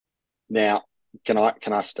Now, can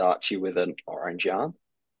I start you with an orange yarn?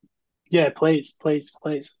 Yeah, please, please,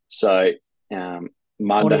 please. So, um, I want to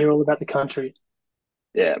Monday, hear all about the country.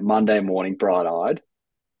 yeah, Monday morning, bright eyed.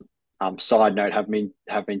 Side note, have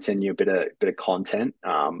been sending you a bit of content.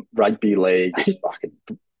 Rugby league is fucking,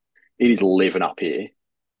 it is living up here.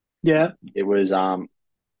 Yeah, It was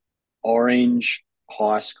Orange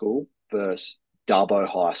High School versus Dubbo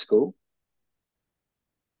High School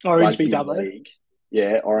Orange v rugby Dubbo. league.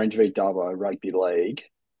 Yeah, Orange v Dubbo rugby league.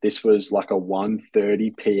 This was like a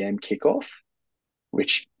 1:30 p.m. kickoff,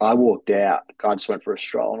 which I walked out. I just went for a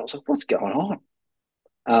stroll, and I was like, "What's going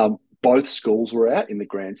on?" Both schools were out in the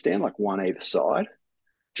grandstand, like one either side,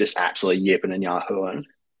 just absolutely yipping and yahooing.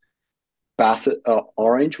 Bath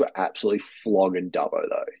Orange were absolutely flogging Dubbo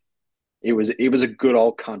though. It was a good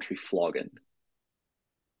old country flogging.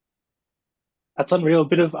 That's unreal. A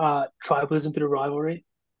bit of tribalism, bit of rivalry.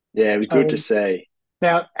 Yeah, it was good to Um, see.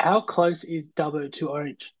 Now, how close is Dubbo to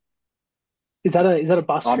Orange? Is that a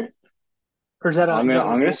bus I'm trip, or is that a I'm is gonna that a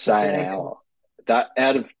I'm gonna walk like say an an hour? hour. That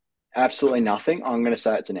out of absolutely nothing, I'm gonna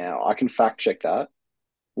say it's an hour. I can fact check that.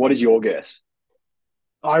 What is your guess?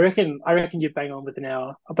 I reckon you bang on with an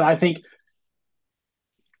hour, but I think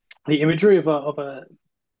the imagery of a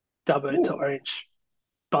Dubbo to Ooh, Orange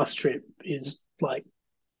bus trip is like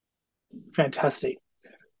fantastic.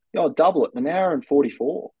 yeah, I'll double it. An hour and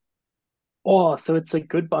 44. Oh, so it's a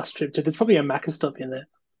good bus trip too. There's probably a Macca stop in there.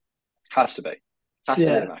 Has to be. Has to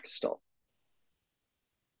be a Yeah, Macca stop.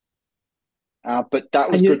 But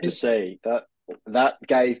that was and good to you, see. That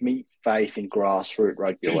gave me faith in grassroots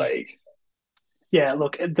rugby league. yeah.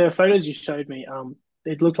 Look, the photos you showed me,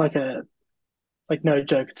 it looked like no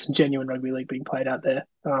joke, it's genuine rugby league being played out there.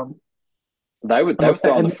 And They were look,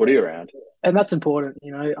 throwing the footy around. and that's important.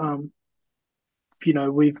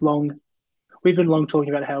 We've been long talking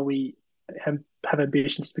about how we have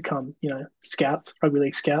ambitions to become, scouts, rugby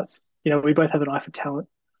league scouts. We both have an eye for talent.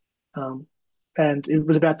 Um, and it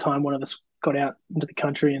was about time one of us got out into the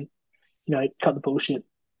country and, cut the bullshit.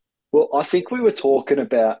 Well, I think we were talking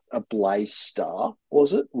about a Blaze Star,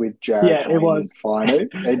 was it, with Jared Yeah, it Hayne and was. Finu?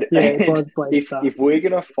 And Yeah, it and was Blaze if Star. if we're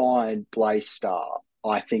gonna find Blaze Star,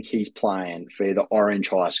 I think he's playing for either Orange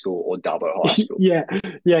High School or Dubbo High School. Yeah,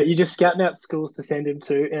 yeah. You're just scouting out schools to send him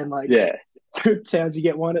to, and like Yeah. good sounds, you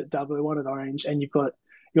get one at Dubbo, one at Orange, and you got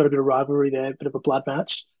a bit of rivalry there, a bit of a blood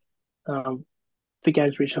match. Um, the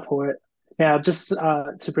game's richer for it. Now, just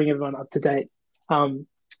to bring everyone up to date, um,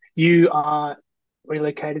 you are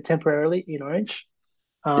relocated temporarily in Orange.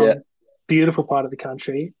 Yeah. Um, Beautiful part of the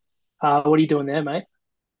country. What are you doing there, mate?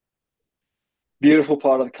 Beautiful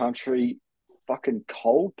part of the country, fucking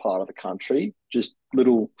cold part of the country. Just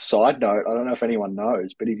little side note, I don't know if anyone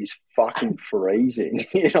knows, but it is fucking freezing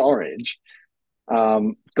in Orange.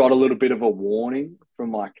 Got a little bit of a warning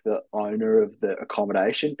from like the owner of the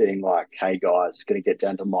accommodation being like, hey guys, it's gonna get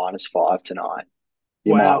down to -5 tonight.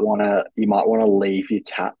 Wow. You might wanna leave your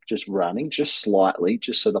tap just running just slightly,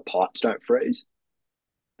 just so the pipes don't freeze.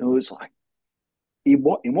 And it was like, in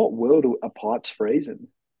what world are pipes freezing?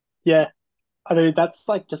 Yeah. I mean, that's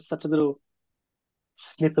like just such a little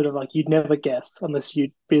snippet of like you'd never guess unless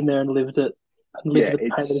you'd been there and lived Yeah, the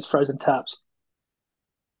pain of these it's frozen taps.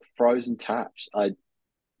 frozen taps. I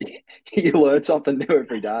You learn something new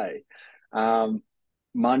every day. Um,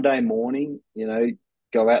 Monday morning,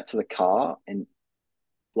 go out to the car and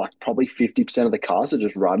like probably 50% of the cars are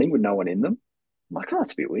just running with no one in them. I'm like, oh,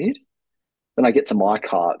 that's a bit weird. Then I get to my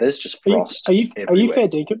car, there's just Are you are frost you are you everywhere. fair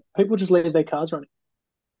dinkum? People just leave their cars running.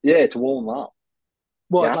 Yeah, to warm them up.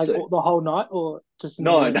 You What, have like to. the whole night or just in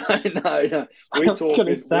the No, morning? no, no, no. I We're was gonna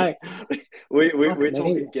talking say, fuck we're me.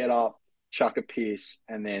 talking get up, chuck a piss,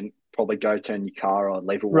 and then probably go turn your car on,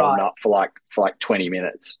 leave it warmed Right, up for like 20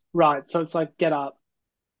 minutes. right. So it's like get up,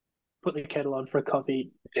 put the kettle on for a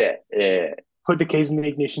coffee, Yeah, yeah. put the keys in the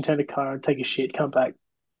ignition, turn the car on, take a shit, come back.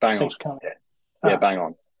 Bang on. Thanks for coming. Yeah, yeah, Ah, bang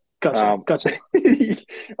on. gotcha, Um, gotcha.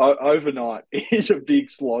 overnight is a big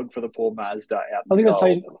slog for the poor Mazda out in I the was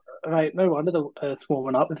gonna cold. say, mate, no wonder the Earth's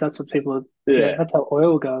warming up if that's what people are, Yeah. that's how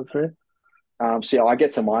oil going through. So yeah, I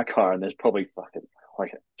get to my car and there's probably fucking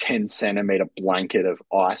like a 10 centimeter blanket of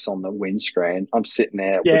ice on the windscreen. I'm sitting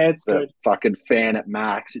there with Yeah, it's the good. fucking fan at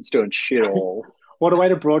max. It's doing shit all. What a way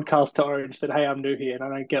to broadcast to Orange that, hey, I'm new here and I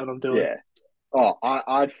don't get what I'm doing. Yeah. Oh,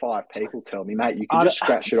 I had five people tell me, mate, you can I just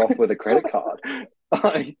scratch it off with a credit card. All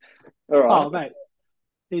right. oh, mate,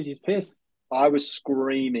 easy as piss. I was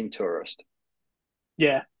screaming tourist.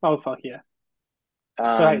 Yeah. Oh, fuck yeah. But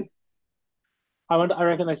Um, hey, I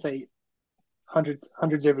reckon they say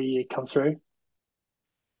hundreds every year come through.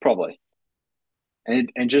 Probably.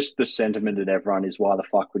 And just the sentiment that everyone is, why the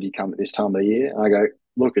fuck would you come at this time of the year? And I go,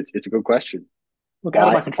 look, it's a good question. Look, out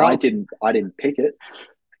of my I control. didn't pick it.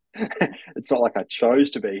 It's not like I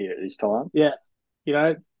chose to be here at this time. Yeah, you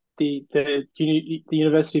know, the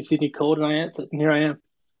University of Sydney called and I answered, and here I am.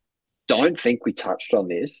 Don't think we touched on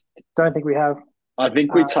this. Don't think we have. I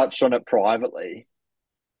think we Uh, touched on it privately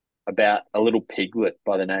about a little piglet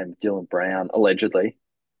by the name of Dylan Brown, allegedly,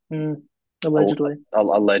 mm, allegedly.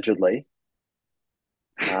 allegedly,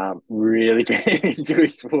 really getting into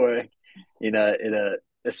his work in a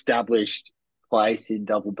established place in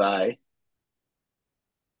Double Bay.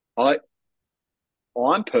 I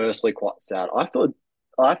I'm personally quite sad. I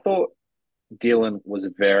thought Dylan was a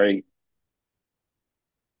very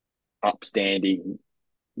upstanding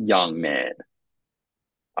young man.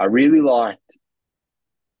 I really liked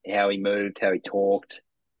how he moved, how he talked.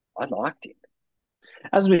 I liked him.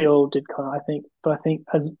 As we all did, kind of, I think. But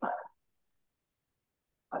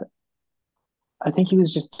I think he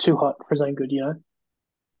was just too hot for his own good.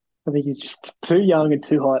 I think he's just too young and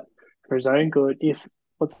too hot for his own good. If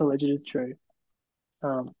what's alleged is true.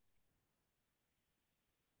 Um,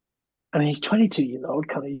 I mean, he's 22 years old.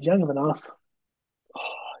 Kind of, he's younger than us.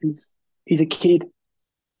 He's he's a kid,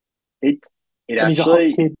 It it and he's a hot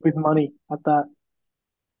actually kid with money at that,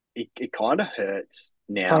 it kind of hurts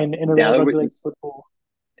now. playing Now NRL that rugby league football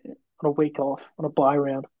on a week off on a bye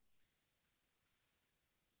round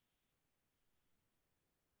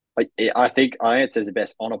I think it says the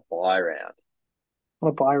best on a buy round. on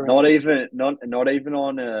a bye round. Not even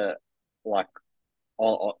on a like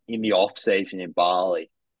in the off season in Bali.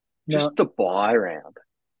 No, Just the buy round.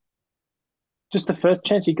 just the first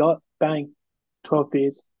chance he got, bang, 12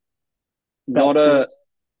 beers. That Not a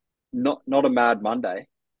serious. not a Mad Monday.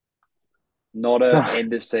 Not a No,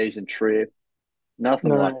 end of season trip.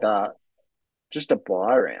 Nothing like no, that. Just a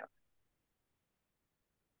buy round.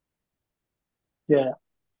 yeah.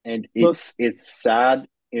 And Look, it's sad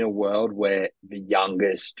in a world where the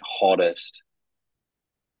youngest, hottest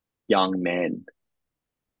young men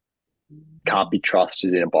can't be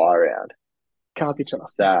trusted in a buy round. can't be It's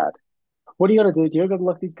trusted. sad. What do you got to do? Do you got to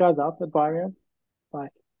look these guys up at bye round? Like,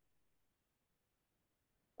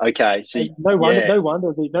 Okay, so and yeah. no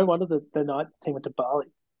wonder the Knights team went to Bali.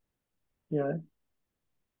 You know,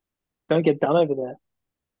 don't get done over there,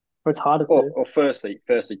 or it's harder to. Or firstly,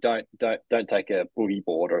 don't take a boogie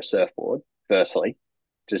board or a surfboard. Firstly,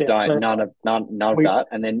 just Yeah, don't no, none of we that,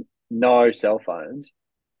 and then no cell phones.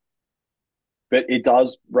 But it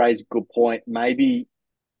does raise a good point. Maybe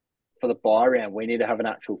for the buy round, we need to have an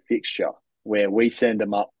actual fixture where we send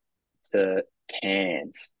them up to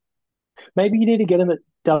Cairns. maybe you need to get them at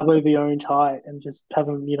double the orange height and just have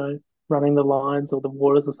them, running the lines or the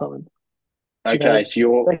waters or something. You know, Okay, so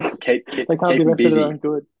you're they they can't keep be them there for their own busy.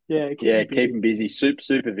 good. Yeah, keep Yeah, them keep busy. them busy.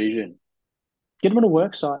 Supervision. Get them on a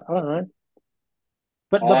work site. I don't know,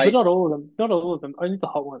 but I not all of them. Not all of them. Only the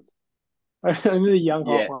hot ones. Only the young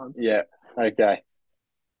hot yeah ones. yeah okay.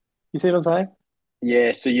 You see what I'm saying?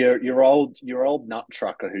 Yeah, so your old nut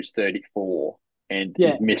trucker who's 34 and Yeah,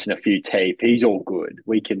 is missing a few teeth, he's all good.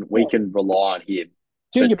 We yeah. can rely on him.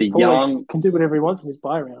 But Junior Paulo can do whatever he wants in his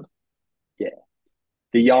buy round. yeah,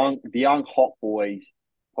 the young hot boys,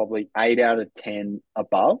 probably 8 out of 10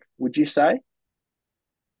 above. Would you say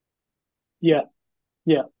Yeah,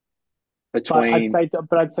 yeah. between?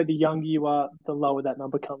 But I'd say the younger you are, the lower that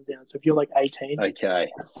number comes down. So if you're like 18,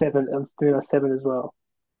 Okay, seven, and doing a seven as well.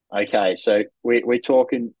 okay. So we're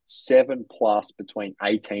talking 7 plus between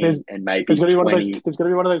There's 18 and maybe 20. there's gonna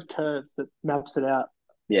be one of those curves that maps it out.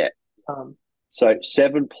 Yeah, Um, so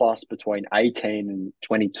 7 plus between 18 and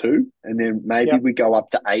 22, and then maybe yep, we go up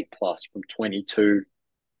to 8 plus from 22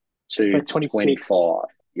 to like 26. 25.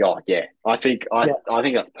 Yeah, yeah. Yeah, I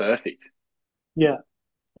think that's perfect. yeah.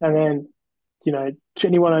 And then,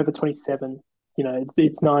 anyone over 27,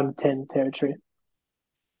 it's 9-10 territory.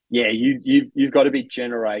 Yeah, you've got to be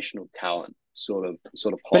generational talent, sort of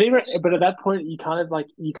hotness. But at that point, you kind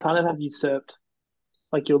of have usurped,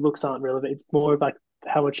 like your looks aren't relevant. It's more of like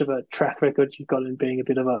how much of a track record you've got in being a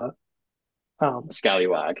bit of a,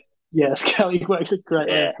 Scallywag. yeah, scallywag's a great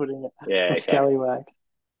way Yeah, of putting it. A yeah, okay. scallywag.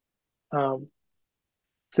 Um,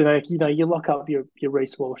 so like, you lock up your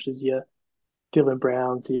Reece Walshes, your Dylan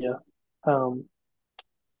Browns, um,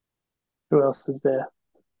 who else is there?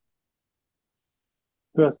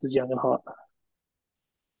 Who else is young and hot?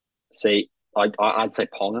 See, I'd say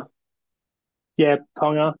Ponga, Yeah,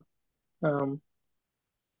 Ponga. Um,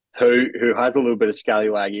 who has a little bit of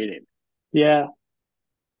scallywag in him. yeah,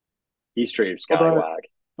 History of although scallywag.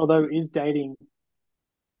 although is dating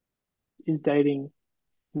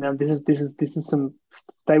Now this is some.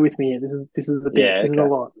 Stay with me here. This is a bit. Yeah, This is a okay.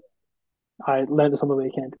 lot. I learned this on the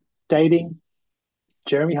weekend. Dating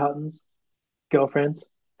Jeremy Hutton's girlfriend's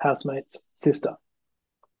housemate's sister.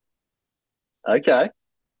 Okay.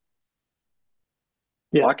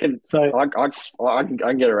 Yeah. I can So I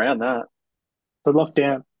can get around that. the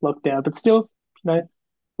lockdown, but still,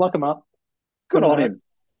 lock him up. Good Wouldn't on hurt. him.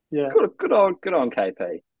 Yeah, Good on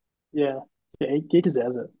KP. yeah, yeah. He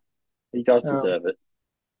deserves it. He does Um, deserve it.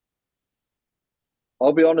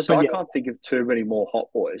 I'll be honest, but I yeah. can't think of too many more hot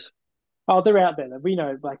boys. Oh, they're out there. Though. We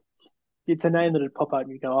know, like, it's a name that'd pop up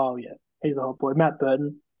and you go, oh yeah, he's a hot boy. Matt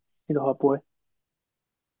Burton, he's a hot boy.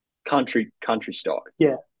 Country stock.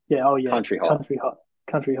 Yeah, yeah. Oh yeah, Country hot.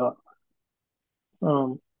 country hot.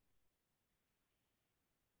 Um,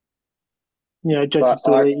 Joseph But I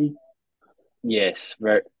Sully. yes,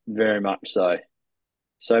 very much so.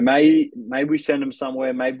 So maybe we send them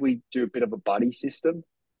somewhere. Maybe we do a bit of a buddy system.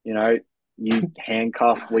 You know, we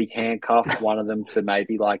handcuff one of them to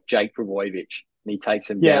maybe like Jake Trbojevic, and he takes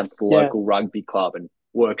him down to Yes, the local yes. rugby club and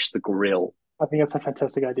works the grill. I think that's a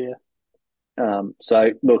fantastic idea.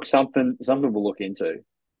 So look, something we'll look into.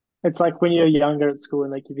 It's like when you're younger at school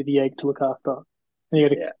and they give you the egg to look after, and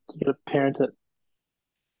Yeah, you gotta parent it.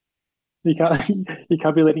 You can't you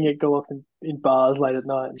can't be letting it go off in bars late at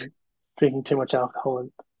night and drinking too much alcohol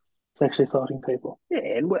and sexually assaulting people. yeah,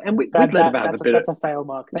 and we'd That let him that have a that's a, bit of. that's a fail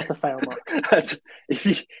mark. That's a fail mark. That's,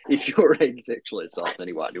 if you're egg sexually assault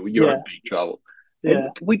anyone, you're in Yeah, big trouble. And yeah.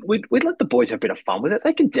 we'd let the boys have a bit of fun with it.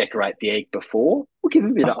 They can decorate the egg before. We'll give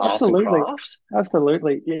them a bit of Oh, arts and absolutely, crafts.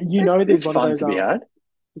 absolutely. There's fun to be had.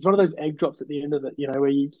 there's one of those egg drops at the end of it. Where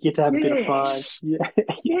you get to have a bit of fun. Yes. Yeah,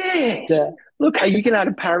 Yes. yeah. Of Look, are you going to add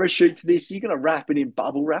a parachute to this? Are you going to wrap it in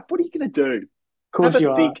bubble wrap? What are you going to do? course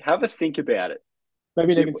you are. Have a think about it.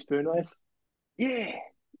 Maybe So, even spoon race. yeah.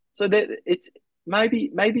 So that it's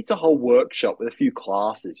maybe it's a whole workshop with a few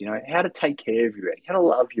classes, how to take care of your egg, how to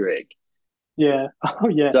love your egg. Yeah. Oh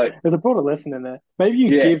yeah. So There's a broader lesson in there.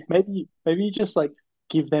 yeah, Maybe you just like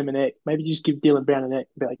give them an egg. Maybe you just give Dylan Brown an egg.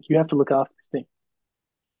 Be like, you have to look after this thing,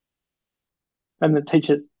 and then teach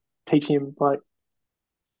him like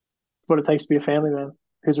what it takes to be a family man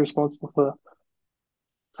who's responsible for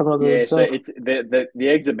someone other than yeah. So himself. it's the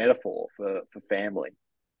egg's a metaphor for family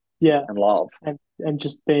Yeah, and love. and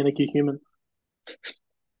just being a good human.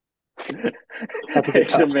 That's a bit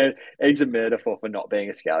eggs a tough. met, eggs a metaphor for not being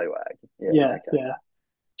a scallywag. Yeah, Yeah, okay. yeah.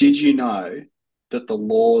 Did you know that the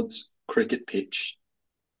Lord's cricket pitch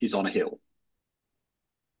is on a hill?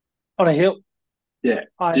 On a hill, Yeah.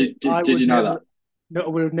 I Did, I did would you know that? never. No, I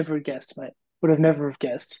would have never guessed, mate. Would have never have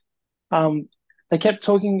guessed. Um, they kept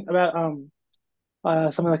talking about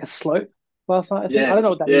something like a slope last night. I think I Yeah, don't know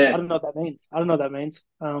what that is. I yeah, don't know what that means. I don't know what that means.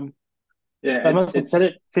 yeah. They must have said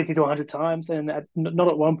it 50 to 100 times, and not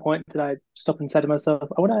at one point did I stop and say to myself,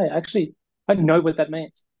 "I want to actually, I know what that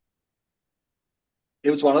means." It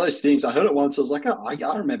was one of those things. I heard it once. I was like, oh,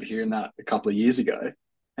 I remember hearing that a couple of years ago.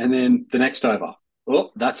 And then the next over,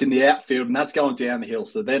 oh, that's in the outfield and that's going down the hill.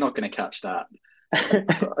 So they're not going to catch that.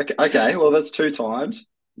 I thought, okay, well, that's two times.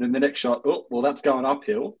 Then the next shot, oh, well, that's going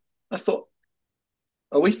uphill. I thought,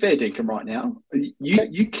 are we fair dinkum right now?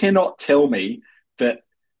 You cannot tell me that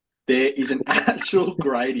there is an actual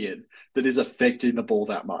gradient that is affecting the ball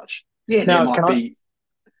that much. Yeah, there Now, might be.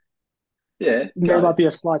 Yeah, there go. might be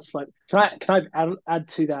a slight slope. Can I add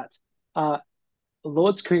to that? Uh,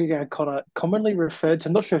 Lord's Cricket Ground, Connor, commonly referred to.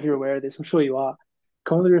 I'm not sure if you're aware of this. I'm sure you are.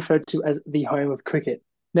 Commonly referred to as the home of cricket.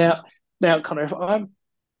 Now, Connor, if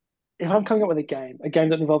I'm coming up with a game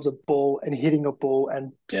that involves a ball and hitting a ball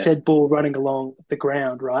and Yeah. said ball running along the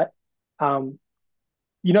ground, right? Um,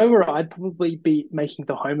 you know where I'd probably be making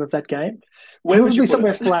the home of that game? Where would you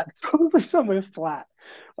Probably put somewhere it? flat. Probably somewhere flat.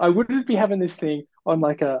 I wouldn't be having this thing on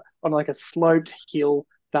like a sloped hill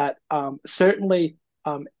that certainly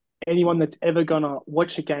anyone that's ever gonna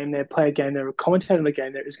watch a game there, play a game there, or commentate on a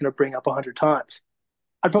game there is gonna bring up 100 times.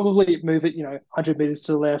 I'd probably move it, 100 meters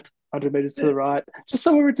to the left, 100 meters to Yeah. the right, just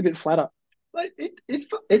somewhere it's a bit flatter. Like,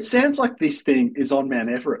 it sounds like this thing is on Mount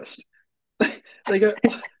Everest. They go,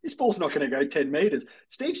 oh, this ball's not going to go 10 meters.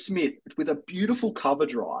 Steve Smith with a beautiful cover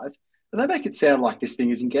drive, and they make it sound like this thing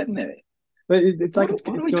isn't getting there. But it's like What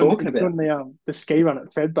are we talking it's about? doing the ski run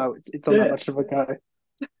at Fedbo. It's on that Yeah. much of a go.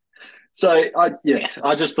 So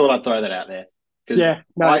I just thought I'd throw that out there because Yeah,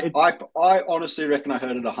 no, I honestly reckon I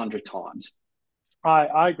heard it 100 times.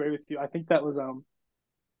 I agree with you. I think that was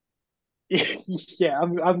yeah.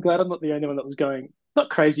 I'm glad I'm not the only one that was going not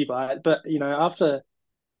crazy by it, but after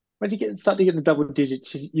once you start to get the double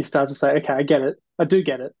digits, you start to say, okay, I get it. I do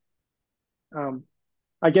get it. Um,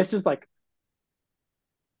 I guess it's like,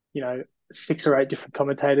 six or eight different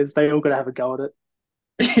commentators. They all got to have a go at it.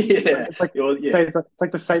 Yeah, It's like yeah. it's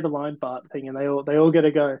like the say the line Bart thing, and they all get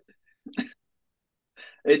a go.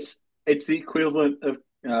 It's the equivalent of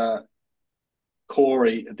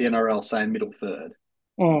Corey at the NRL saying middle third.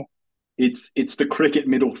 Mm. It's the cricket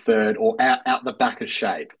middle third or out the back of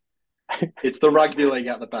shape. It's the rugby league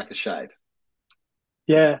out the back of shape.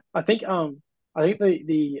 Yeah, I think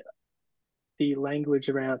the language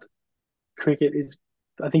around cricket is,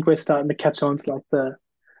 I think we're starting to catch on to like the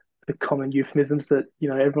common euphemisms that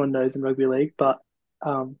everyone knows in rugby league, but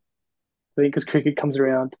I think because cricket comes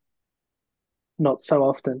around not so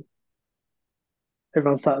often,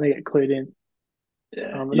 everyone's starting to get clued in.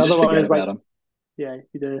 Yeah, you Another just one forget is like, about them. yeah,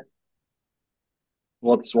 you do. Um,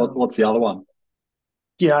 What's the other one?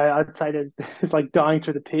 yeah, I'd say there's like dying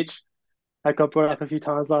through the pitch. That got brought up a few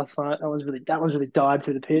times last night. That was really died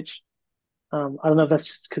through the pitch. I don't know if that's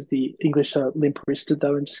just because the English are limp wristed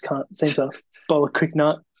though and just can't seem to bowl a quick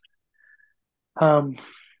nut. Um,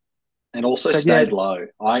 And also but yeah, stayed low.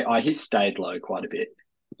 I hit stayed low quite a bit.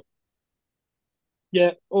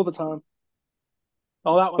 yeah, all the time.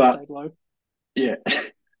 Oh, that one But stayed low. yeah,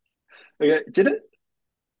 okay, did it?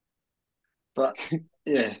 But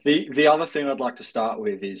yeah, the other thing I'd like to start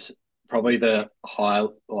with is probably the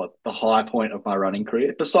high point of my running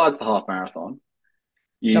career, besides the half marathon,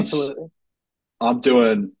 is Absolutely. I'm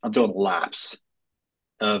doing laps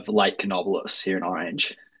of Lake Canobolas here in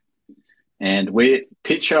Orange. And we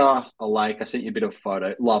picture a lake. I sent you a bit of a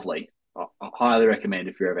photo. Lovely. I highly recommend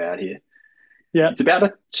if you're ever out here. Yeah, It's about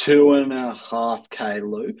a 2.5K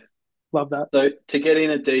loop. love that. So to get in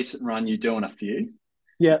a decent run, you're doing a few.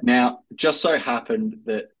 Yeah, Now, just so happened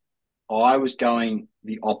that I was going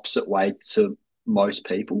the opposite way to most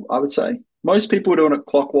people, I would say. Most people were doing it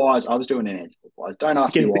clockwise. I was doing it anti-clockwise. Don't just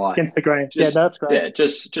ask me why. against the grain. Yeah, no, Just that's great. yeah,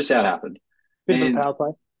 just how it happened. Bit of a And power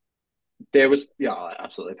play. there was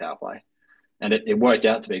absolutely power play. And it worked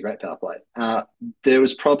out to be a great power play. There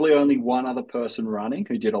was probably only one other person running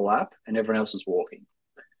who did a lap, and everyone else was walking.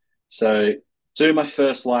 So do my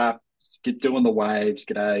first lap, doing the waves,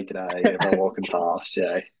 g'day, g'day, everyone walking past,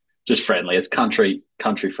 yeah, just friendly. It's country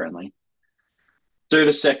friendly. Do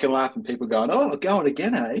the second lap, and people going, oh, going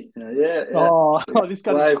again, eh? Yeah, yeah. Oh, this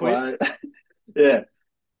guy just Wave, quit. wave. Yeah.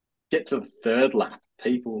 Get to the third lap,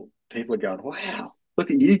 people are going, wow,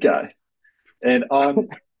 look at you go. And I'm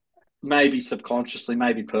maybe subconsciously,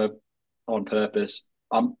 on purpose.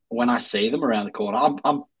 When I see them around the corner,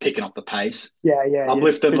 I'm picking up the pace. Yeah, yeah, yeah.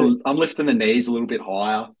 Just a bit of, I'm lifting the knees a little bit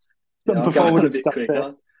higher. Yeah, I'm before going we a get bit stuck there.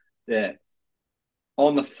 quicker. Yeah.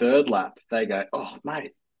 On the third lap, they go, "Oh,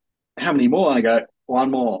 mate, how many more?" And I go, "One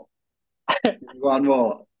more, one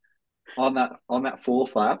more." On that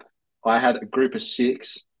fourth lap, I had a group of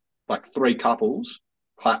six, like three couples,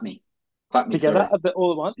 clap me Together through. a bit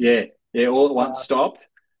all at once. Yeah, yeah, all at once, Wow. stopped,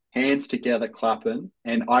 hands together, clapping,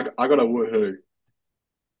 and I got a woohoo.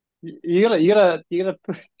 You gotta.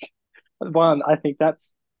 One, I think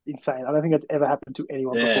that's insane. I don't think that's ever happened to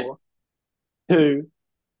anyone Yeah, before. Two,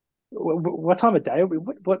 what time of day are we?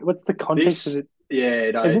 What's the context of this, it?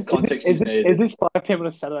 yeah, no, context is Is needed. this 5 p.m. on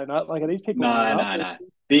a Saturday night? Like, are these people not No, up? no, no.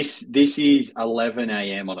 This is 11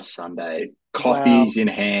 a.m. on a Sunday. Wow. Coffees in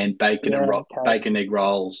hand, Yeah. Okay. bacon egg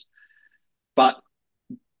rolls, but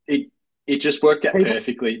it it just worked out People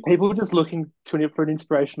perfectly. people just looking for an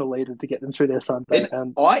inspirational leader to get them through their Sunday, And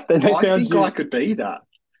and I then they I found think I you. could be that. I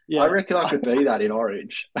Yeah. reckon I could be that in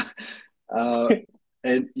Orange. uh,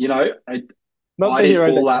 and Not I the did hero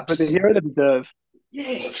four they need, but the laps. hero they deserve.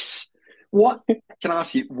 Yes. What can I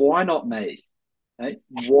ask you? Why not me? Hey,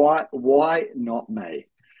 why not me?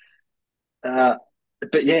 Uh,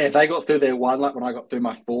 but yeah, they got through their one lap when I got through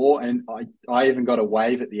my four, and I even got a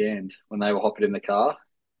wave at the end when they were hopping in the car.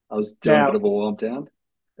 I was doing a bit Now, of a warm down.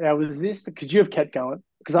 now was this? Could you have kept going?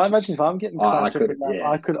 Because I imagine if I'm getting I clapped every could, lap, yeah,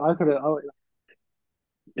 I could have.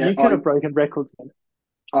 yeah. You could have broken records then.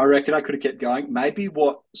 I reckon I could have kept going. Maybe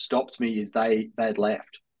what stopped me is they'd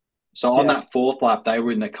left. So on Yeah. that fourth lap, they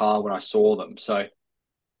were in the car when I saw them. So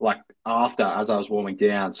like after as I was warming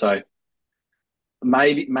down. So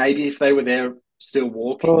maybe if they were there still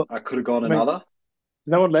walking, Well, I could have gone I mean, another.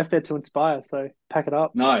 there's no one left there to inspire, so pack it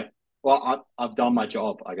up. No. Well, I've done my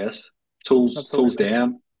job, I guess. Tools Absolutely.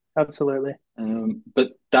 down. Absolutely.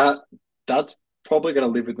 But that's probably going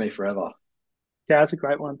to live with me forever. Yeah, that's a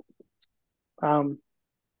great one. Um,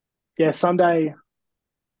 yeah, Sunday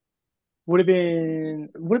would have been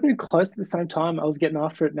close to the same time I was getting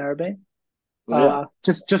after it in Narrabeen. Well,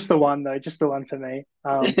 yeah. Just the one though, just the one for me.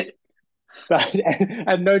 But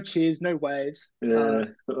and no cheers, no waves. Yeah,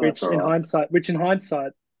 that's all right. Which in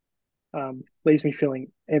hindsight, leaves me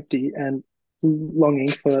feeling empty. And longing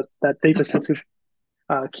for that deeper sense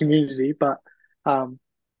of community. But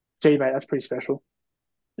gee, mate, that's pretty special.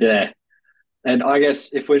 Yeah. And I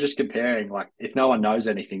guess if we're just comparing, like, if no one knows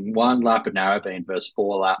anything, 1 lap of Narrabeen versus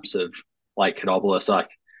 4 laps of Lake Canobolas, like,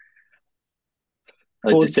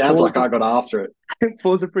 it Four's, sounds four's, like I got after it.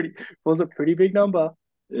 four's a pretty four's a pretty big number.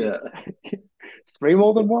 Yeah. It's, it's three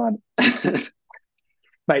more than one.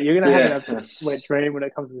 Mate, you're gonna have an Yeah. absolute wet Yes. dream when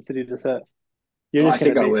it comes to the city dessert. You're I just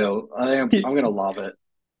gonna think I be will. I think I'm going to love it.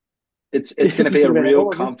 It's you're going to be just a gonna be like, real oh,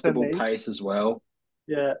 this for comfortable me. pace as well.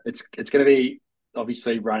 Yeah. It's going to be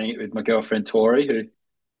obviously running it with my girlfriend Tori, who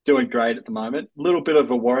doing great at the moment. A little bit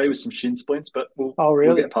of a worry with some shin splints, but Oh,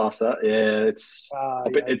 we'll get really? past that. Yeah,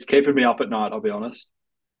 Yeah. it's keeping me up at night. I'll be honest,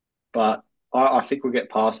 but I think we'll get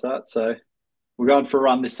past that. So we're going for a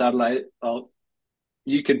run this Saturday.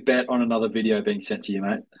 You could bet on another video being sent to you,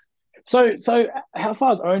 mate. So how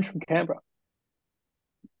far is Orange from Canberra?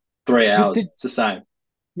 Three Because hours. did It's the same.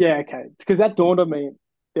 yeah, okay. Because that dawned on me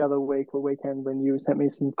the other week or weekend when you sent me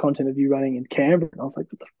some content of you running in Canberra, and I was like,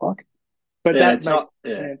 what the fuck? But Yeah, that it's makes not.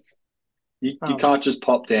 Yeah, sense. you Um, can't just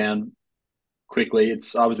pop down quickly.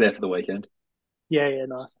 I was there for the weekend. yeah, yeah,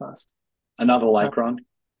 nice, nice. Another Um, lake run.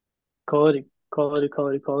 quality, quality,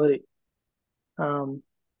 quality, quality. Um,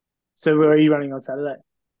 so where are you running on Saturday?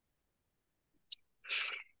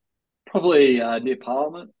 Probably near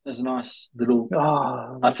Parliament. There's a nice little. Oh,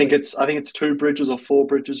 lovely. I think it's 2 bridges or 4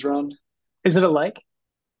 bridges run. Is it a lake?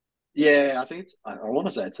 Yeah, I think I want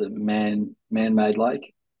to say it's a man-made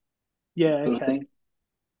lake Yeah, sort of okay. thing.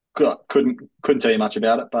 Couldn't tell you much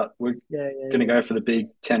about it, but we're Yeah, yeah, going to yeah. go for the big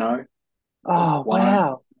 10-0 or Oh, 1-0,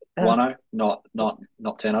 wow. 1-0, That's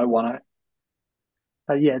not 10-0, 1-0.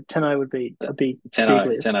 yeah, 10 would be a big 10-0,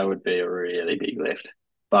 lift. 10-0 would be a really big lift.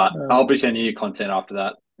 But I'll Um, be sending you content after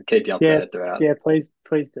that. I'll keep you yeah, updated throughout. yeah, please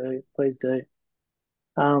do. Please do.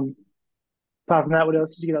 Um, apart from that, what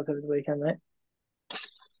else did you get up to over the weekend, mate?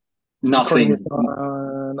 Recording this Nothing.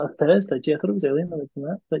 on a Thursday. Gee, I thought it was early in the week than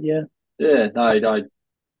that, but yeah. Yeah,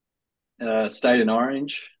 no, I stayed in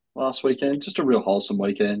Orange last weekend. Just a real wholesome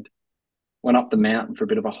weekend. Went up the mountain for a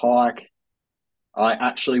bit of a hike. I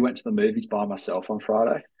actually went to the movies by myself on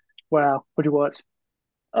Friday. Wow, what'd you watch?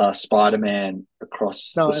 Spider-Man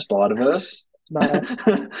Across the Nice, Spider-Verse. nice.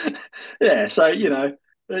 Yeah, so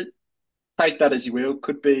take that as you will.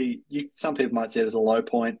 Could be you. Some people might see it as a low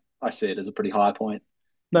point. I see it as a pretty high point.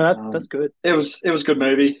 No, that's Um, good. it was a good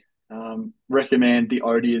movie. Recommend the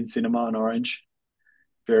Odeon Cinema in Orange.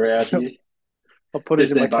 If you're out here, I'll put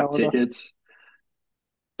it in my 15 buck calendar. tickets.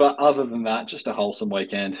 But other than that, just a wholesome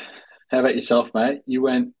weekend. How about yourself, mate?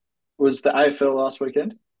 Was the AFL last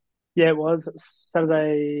weekend? Yeah, it was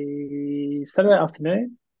Saturday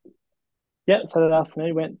afternoon. Yeah, Saturday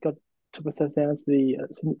afternoon. Took myself down to the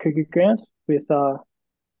Sydney Cricket Ground with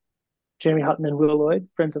Jamie Hutton and Will Lloyd,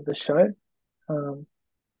 friends of the show. Um,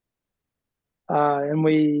 and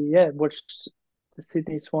we watched the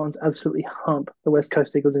Sydney Swans absolutely hump the West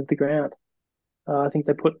Coast Eagles into the ground. I think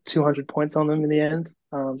they put 200 points on them in the end.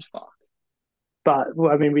 It's fucked. But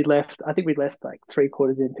well, I mean, we left. I think we left like three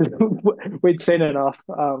quarters in because we'd seen enough.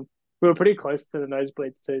 We were pretty close to the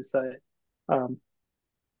nosebleeds too. So, um,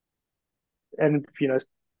 and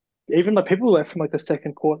even like people left from like the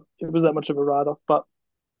second quarter. It was that much of a write off, but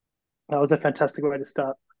that was a fantastic way to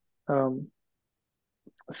start um,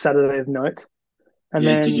 a Saturday of note. And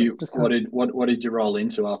Yeah, then just kind of what did you roll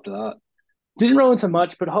into after that? didn't roll into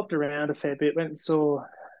much, but hopped around a fair bit.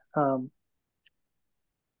 Um,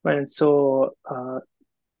 went and saw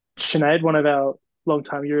Sinead, one of our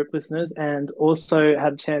long-time Europe listeners, and also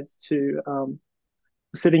had a chance to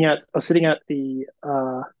sitting at the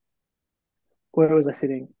where was I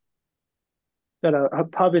sitting? At a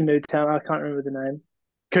pub in Newtown. I can't remember the name.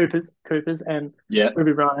 Coopers, and Yeah,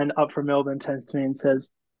 Ruby Ryan up from Melbourne turns to me and says,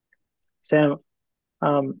 "Sam,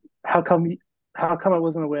 how come I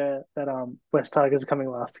wasn't aware that West Tigers are coming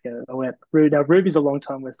last again?" I went, Now Ruby's a long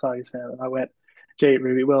time West Tigers fan, and I went, "Gee,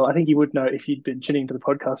 Ruby, well, I think you would know if you'd been tuning to the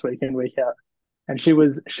podcast week in week out." And she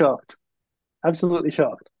was shocked, absolutely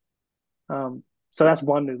shocked. So that's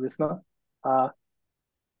one new listener. Uh,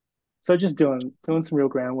 so just doing some real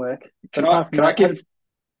groundwork. But can I apart from can I that, give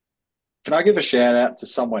can I give a shout out to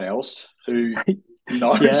someone else who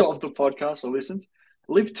knows yeah, of the podcast or listens?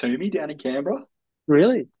 Liv Toomey down in Canberra.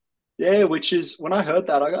 really, Yeah, which is when I heard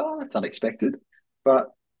that, I go, oh, that's unexpected. But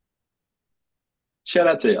shout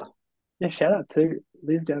out to you. yeah. Shout out to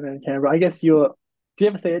live down there in Canberra. I guess you're. Do you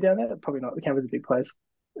ever see her down there? Probably not. Canberra's a big place.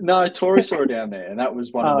 No, Tori saw her down there, and that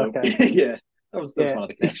was one of Oh, the okay. yeah, that was Yeah, one of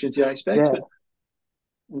the connections you don't expect. yeah. But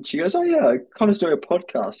and she goes, oh yeah, Connor's doing a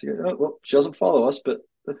podcast. You go, oh, well, she doesn't follow us, but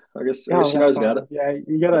I guess Oh, she that's knows about fine. it.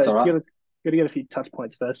 Yeah, That's all you right. gotta got to get a few touch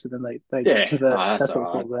points first, and then they Yeah, no, convert. that's That's all what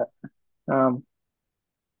it's right. all about. Um,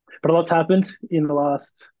 but a lot's happened in the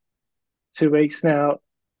last 2 weeks now.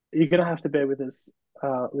 You're gonna have to bear with us,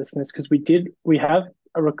 listeners, because we have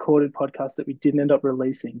a recorded podcast that we didn't end up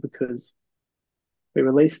releasing because we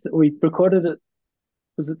recorded it.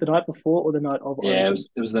 Was it the night before or the night of Yeah, Origin?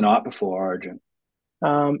 it was the night before Origin.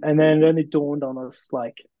 And then it only dawned on us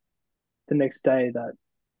like the next day that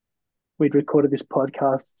we'd recorded this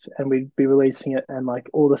podcast and we'd be releasing it, and like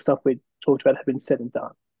all the stuff we talked about had been said and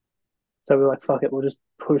done. So we're like, fuck it, we'll just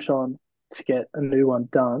push on to get a new one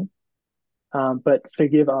done. But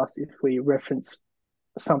forgive us if we reference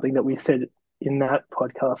something that we said in that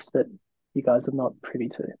podcast that you guys are not privy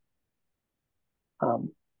to.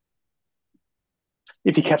 Um,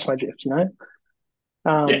 if you catch my drift, you know.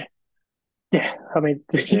 Yeah, Um, yeah, I mean,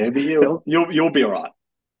 yeah, but you'll be all right.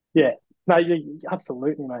 yeah, no,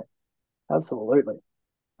 absolutely, mate, absolutely.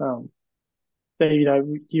 Um, but,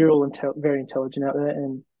 you're all very intelligent out there,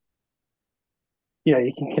 and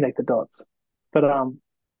you can connect the dots. But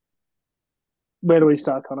where do we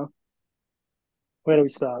start, Connor? Where do we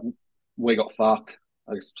start? We got fucked.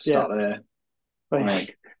 I guess Yeah, start there. I mean,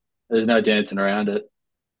 like, there's no dancing around it.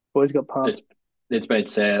 boys got pumped. It's it's been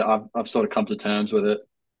said. I've sort of come to terms with it.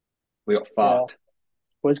 We got Yeah, fucked.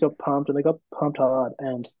 boys got pumped, and they got pumped hard.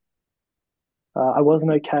 And I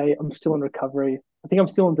wasn't okay. I'm still in recovery. I think I'm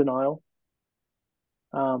still in denial.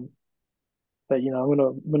 Um, but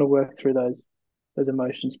I'm gonna work through those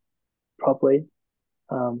emotions properly.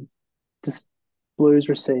 Um, just Blues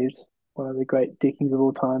received one of the great dickings of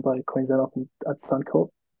all time by Queensland Open at Suncorp.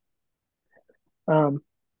 Um,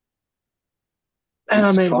 and I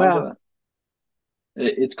It's mean, kind wow. of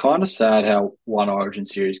it's kind of sad how one Origin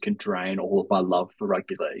series can drain all of my love for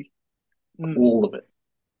rugby league, Mm. all of it.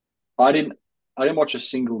 I didn't I didn't watch a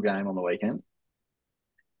single game on the weekend.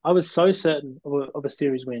 I was so certain of a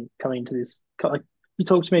series win coming into this. Like, you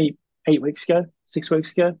talked to me 8 weeks ago, 6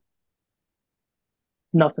 weeks ago.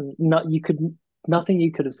 Nothing, nothing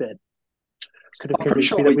you could have said could have I'm pretty convinced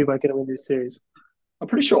sure me that we we weren't going to win this series. I'm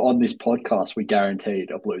pretty sure on this podcast we guaranteed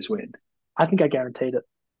a Blues win. I think I guaranteed it.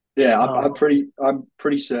 Yeah, Um, I'm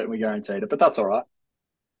pretty certain we guaranteed it, but that's all right.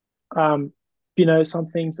 um, some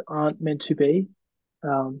things aren't meant to be,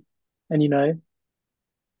 um, and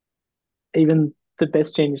even the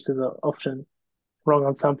best geniuses are often wrong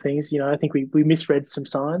on some things. I think we misread some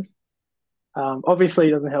signs. Obviously,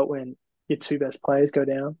 it doesn't help when your two best players go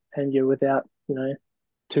down and you're without,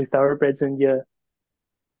 two thoroughbreds, and your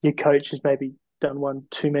coach has maybe done one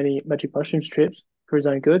too many magic mushrooms trips for his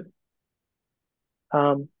own good.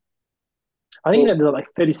 Um, I think it Well, ended up like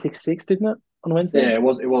 36-6, didn't it, on Wednesday? yeah, it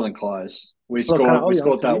wasn't close. Look, We I'll be scored honest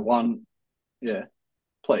with that you. one. Yeah,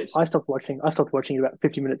 please. I stopped watching about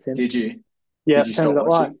 50 minutes in. Did you? Yeah, Did you turned stop it up.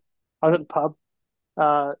 Right. watching? I was at the pub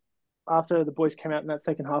uh, after the boys came out in that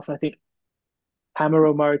second half, and I think Hammer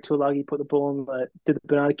or Murray Tuilagi put the ball on did the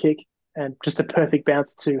banana kick, and just a perfect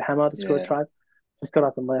bounce to Hammer to score a Yeah. try. Just got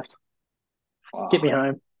up and left. Get me Fuck.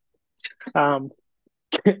 home. Um,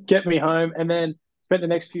 get me home, and then spent the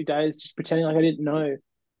next few days just pretending like I didn't know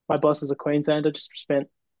my boss was a Queenslander. Just spent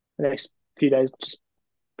the next few days just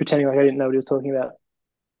pretending like I didn't know what he was talking about.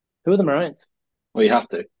 Who are the Maroons? Well, you have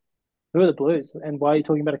to. Who are the Blues? And why are you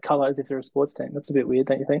talking about a color as if they're a sports team? That's a bit weird,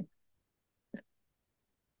 don't you think?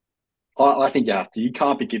 I think you have to. You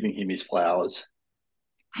can't be giving him his flowers.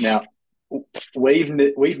 Now,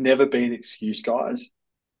 we've never been excuse guys.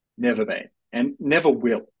 Never been, and never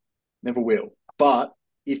will. Never will. But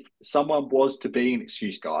if someone was to be an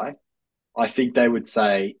excuse guy, I think they would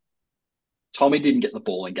say Tommy didn't get the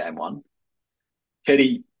ball in game one.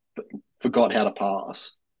 Teddy forgot how to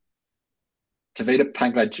pass. Tavita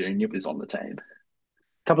Pangai Jr. was on the team.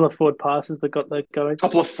 A couple of forward passes that got that going.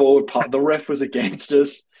 Couple of forward The ref was against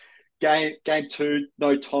us. Game two,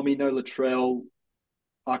 no Tommy, no Latrell.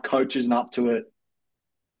 Our coach isn't up to it.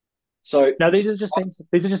 So, Now these are just things.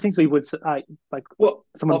 These are just things we would like. well,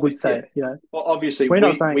 Someone would yeah. say, Well, obviously, we're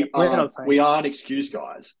not saying it. We're not saying we it, aren't excuse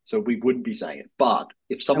guys, so we wouldn't be saying it. But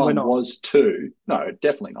if and we're someone not was to, no,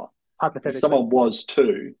 definitely not. If hypothetically. someone was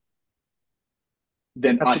to,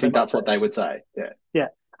 then That's I what they think might that's say. what they would say. Yeah. Yeah,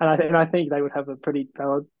 and I think they would have a pretty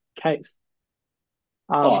valid case.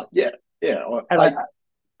 Oh, Um, yeah, yeah. and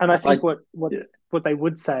I think I, what yeah. what they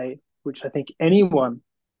would say, which I think anyone,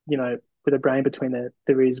 with a brain between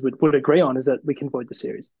their ears would agree on, is that we can void the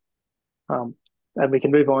series. And we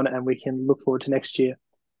can move on and we can look forward to next year.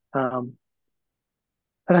 Um,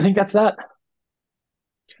 and I think that's that.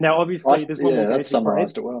 Now, obviously, there's one more Yeah, game that's to be played.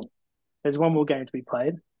 summarised it well. There's one more game to be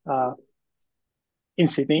played uh, in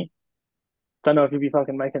Sydney. Don't know if you'll be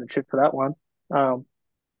fucking making a trip for that one.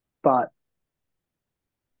 But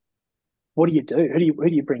what do you do? Who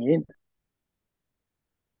do you bring in?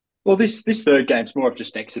 Well, this third game's more of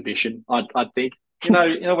just an exhibition. I think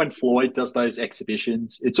when Floyd does those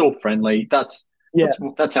exhibitions, it's all friendly. Yeah,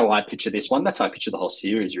 That's how I picture this one. That's how I picture the whole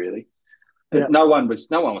series, really. yeah. No one was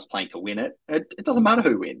playing to win it. It doesn't matter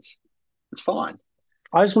who wins. It's fine.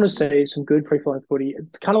 I just want to see some good free flowing footy.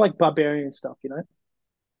 It's kind of like barbarian stuff, you know.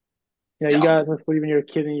 You Yeah. guys with footy when you're a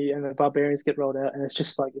kid and the barbarians get rolled out, and it's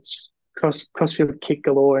just crossfield kick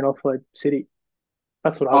galore in offload city.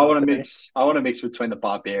 That's what I I want want to to see. mix. I want to mix between the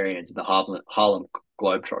Barbarians and the Harlem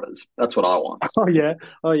Globetrotters. That's what I want. Oh yeah,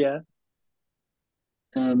 oh yeah,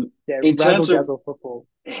 Um, yeah. in Razzle terms of dazzle football.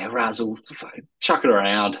 Razzle, fucking chuck it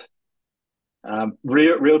around.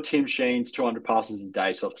 Real Tim Sheen's 200 passes a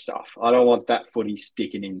day sort of stuff. I don't want that footy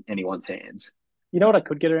sticking in anyone's hands. You know what I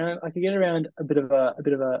could get around? I could get around a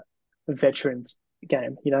veterans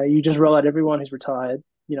game. You just roll out everyone who's retired.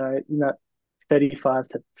 In that 35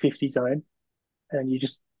 to 50 zone, and you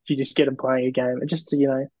just get them playing a game, and just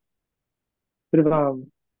bit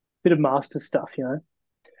of master stuff.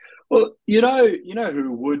 Well, you know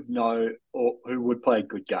who would know or who would play a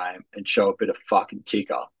good game and show a bit of fucking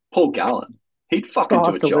ticker? Paul Gallen. He'd fucking Oh,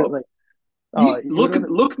 do a job. absolutely. Oh, You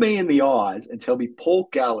look me in the eyes and tell me Paul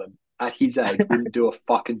Gallen at his age wouldn't do a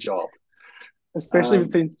fucking job. especially Um,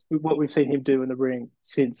 since what we've seen him do in the ring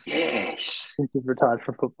since yes. since he's retired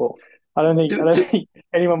from football. I don't think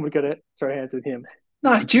anyone would go to throw hands with him.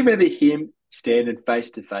 No, do you remember him standing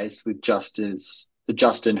face to face with Justin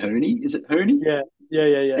Hooney? Is it Hooney? Yeah, yeah,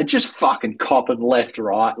 yeah, yeah. And just fucking copping left,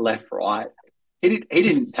 right, left, right. He didn't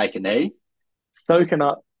Just take a knee. soaking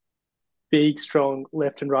up big, strong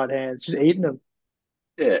left and right hands, just eating them.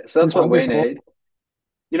 Yeah, so He was that's what hungry we for need.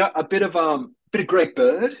 A bit of Greg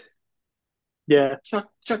Bird. Yeah,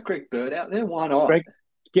 Chuck Greg Bird out there. Why not? Greg,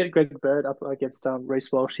 get Greg Bird up against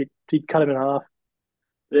Reece Walsh. He'd cut him in half.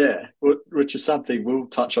 Yeah, which is something we'll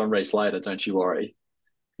touch on Reece later. Don't you worry.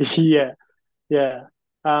 Yeah, yeah.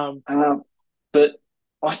 Um, Um, but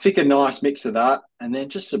I think a nice mix of that, and then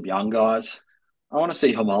just some young guys. I want to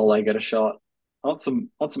see Hamole get a shot. I want some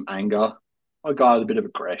anger. A guy with a bit of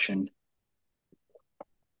aggression.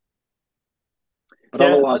 But yeah,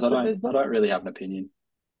 otherwise, I don't. there's I not. don't really have an opinion.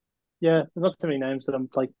 Yeah, there's not too many names that I'm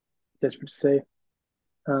like desperate to see.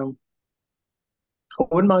 Um, I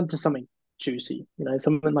wouldn't mind just something juicy,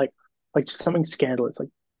 something like just something scandalous. Like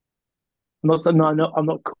I'm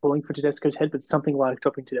not calling for Tedesco's head, but something like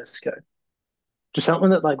dropping Tedesco. Just something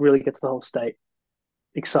that like really gets the whole state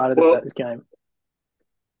excited about Well, this game.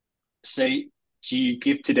 see, do you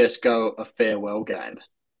give Tedesco a farewell game?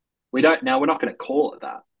 We don't now. We're not going to call it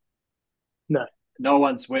that. No. No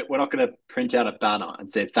one's. We're not going to print out a banner and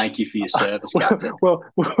say thank you for your service, well, Captain.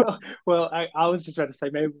 I was just about to say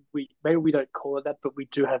maybe we don't call it that, but we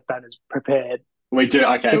do have banners prepared. We do.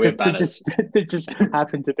 Okay, It we have just it banners. just it just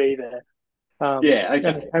happened to be there. Yeah. And,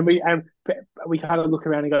 Okay. and we kind of look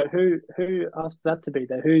around and go, who asked that to be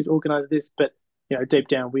there? Who's organised this? But deep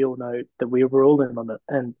down, we all know that we were all in on it,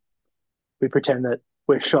 and we pretend that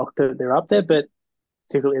we're shocked that they're up there, but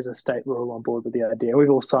secretly, as a state, we're all on board with the idea.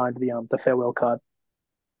 We've all signed the farewell card.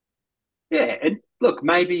 Yeah, and look,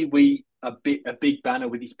 maybe we a big banner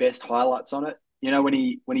with his best highlights on it. When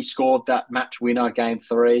he scored that match winner game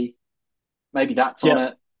 3, maybe that's on Yeah.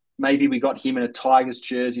 it. Maybe we got him in a Tigers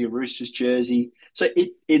jersey, a Roosters jersey. So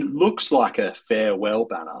it looks like a farewell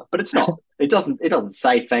banner, but it's not. It doesn't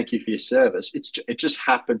say thank you for your service. It just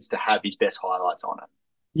happens to have his best highlights on it.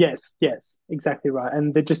 Yes, yes, exactly right.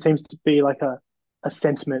 And there just seems to be like a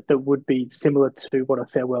sentiment that would be similar to what a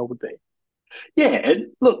farewell would be. Yeah, and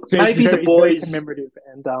look, It's maybe the very boys. commemorative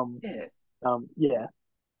and Yeah,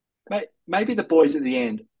 yeah, maybe the boys at the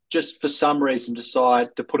end just for some reason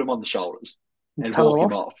decide to put him on the shoulders and tell them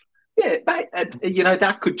walk him off. off. Yeah, mate, and,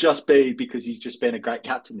 that could just be because he's just been a great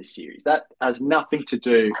captain this series. That has nothing to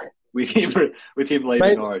do with him leaving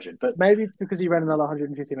Maybe Origin. But maybe it's because he ran another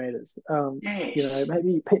 150 meters. yes,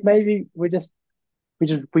 Maybe we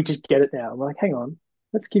just get it now. I'm like, hang on,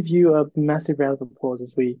 let's give you a massive round of applause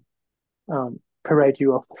as we parade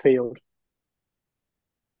you off the field.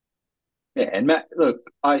 yeah, and Matt, look,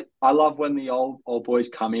 I love when the old boys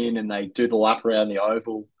come in and they do the lap around the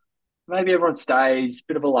oval. Maybe everyone stays,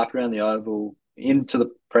 bit of a lap around the oval, into the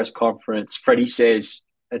press conference. Freddie says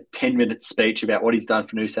a 10-minute speech about what he's done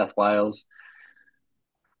for New South Wales.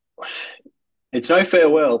 It's no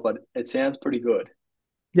farewell, but it sounds pretty good.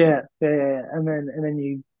 Yeah, yeah, yeah, yeah.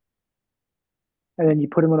 And then you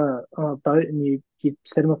put him on a boat and you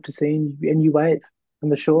set him off to sea and you wave on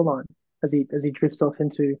the shoreline as he drifts off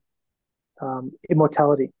into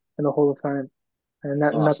immortality in the Hall of Fame. And It's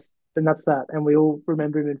that and nice. that's and that's that. And we all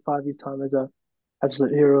remember him in 5 years' time as a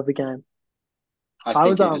absolute hero of the game. I I think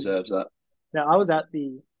was he deserves that. now I was at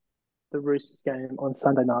the Roosters game on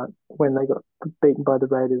Sunday night when they got beaten by the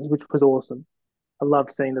Raiders, which was awesome. I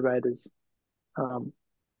loved seeing the Raiders um,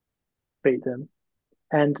 beat them,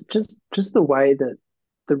 and just the way that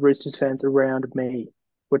the Roosters fans around me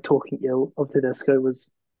were talking ill of Tedesco was,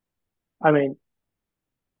 I mean,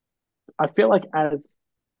 I feel like as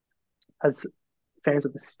fans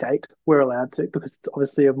of the state, we're allowed to because it's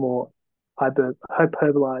obviously a more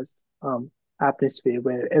hyperbolized atmosphere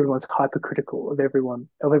where everyone's hypercritical of everyone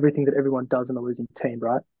of everything that everyone does in a losing team,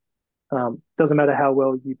 right? Doesn't matter how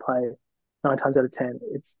well you play, 9 times out of 10,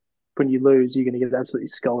 it's when you lose, you're going to get absolutely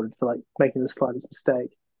scolded for like making the slightest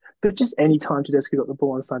mistake. But just any time Tedesco got the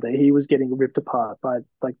ball on Sunday, he was getting ripped apart by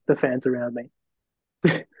like the fans around me.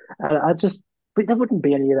 And I just, but there wouldn't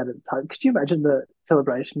be any of that at the time. Could you imagine the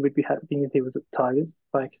celebration we'd be having if he was at the Tigers?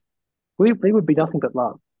 Like, we would be nothing but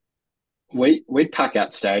love. We'd pack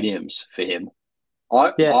out stadiums for him.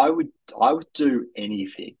 I Yeah, I would I would do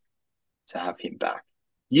anything to have him back.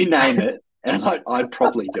 You name it, and I'd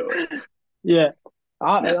probably do it. yeah.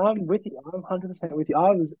 Now, I'm with you. I'm 100% with you.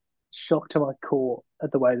 I was shocked to my core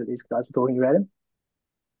at the way that these guys were talking about him.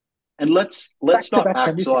 and let's Back to not back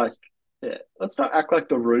act like premierships. yeah, let's not act like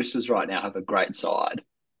the Roosters right now have a great side.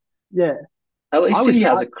 Yeah, At I least would. he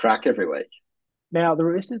has a crack every week. Now the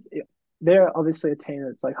Roosters, they're obviously a team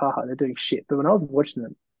that's like, haha, they're doing shit. But when I was watching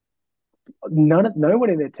them, no one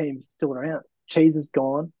in their team is still around. Cheese is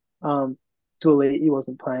gone. Suoliti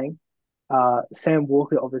wasn't playing. Sam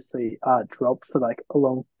Walker obviously dropped for like a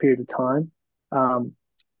long period of time. Um,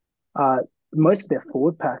 uh, Most of their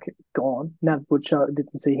forward pack gone. Nat Butcher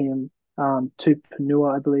didn't see him.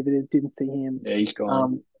 Tupanua, I believe it is, didn't see him. Yeah, he's gone.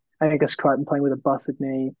 Um, Angus Crichton playing with a busted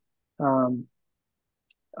knee. Um,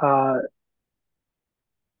 uh,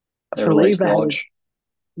 I They believe released they had Lodge.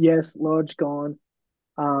 yes, Lodge gone.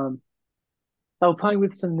 Um, they were playing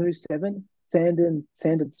with some new seven, Sandon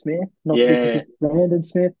Smith, not to be Yeah, confused with Landon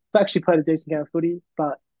Smith. They actually played a decent game of footy,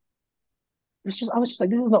 but it's just I was just like,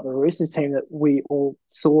 this is not the Roosters team that we all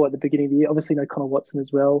saw at the beginning of the year. Obviously, no Connor Watson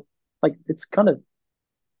as well. Like it's kind of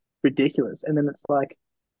ridiculous. And then it's like,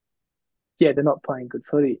 yeah, they're not playing good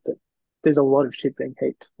footy, but there's a lot of shit being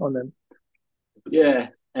heaped on them. yeah.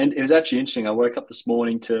 And it was actually interesting. I woke up this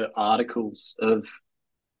morning to articles of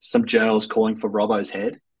some journalists calling for Robbo's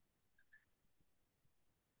head.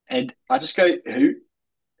 And I just go, who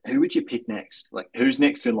would you pick next? Like who's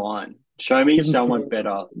next in line? Show me Give them someone chance.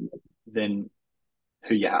 better than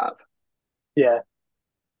who you have. Yeah.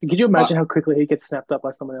 Could you I, imagine how quickly he gets snapped up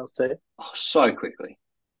by someone else too? oh, so quickly.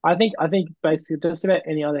 I think basically just about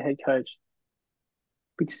any other head coach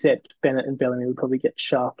except Bennett and Bellamy would probably get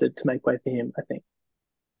shafted to make way for him, I think.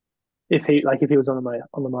 If he was on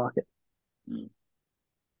the market. Mm.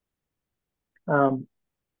 Um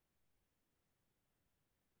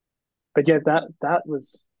but yeah, that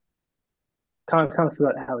was kind of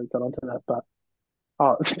forgot how he got onto that, but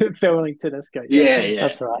oh, Failing Tedesco. Yeah, Yeah, yeah,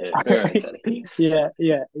 that's right. yeah. Very exciting. Yeah,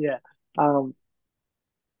 yeah, yeah. Um,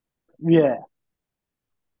 yeah.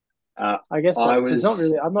 Uh, I guess I like there's not was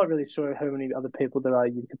really. I'm not really sure how many other people there are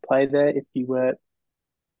you could play there if you were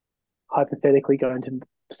hypothetically going to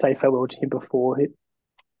say farewell to him before he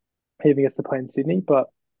even gets to play in Sydney. But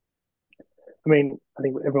I mean, I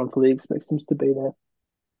think everyone fully expects him to be there.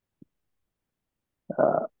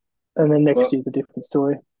 Uh, and then next well, year's a different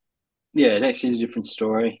story. yeah. Next is a different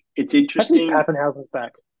story. It's Hopefully, interesting. Pappenhausen's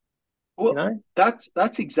back. You Well, know?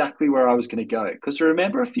 that's exactly where I was going to go because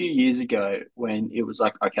remember a few years ago when it was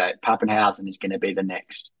like, okay, Pappenhausen is going to be the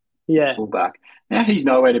next Yeah. fullback. Now he's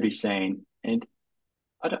nowhere to be seen, and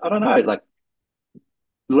I don't know. Like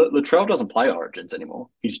Latrell doesn't play Origins anymore.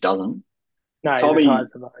 He just doesn't. No, he Tommy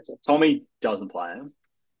retired from Origin. Tommy doesn't play him.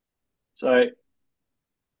 So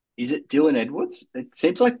is it Dylan Edwards? It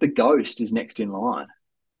seems like the ghost is next in line.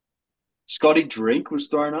 Scotty Drink was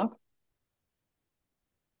thrown up,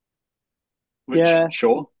 which Yeah,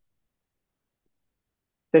 sure.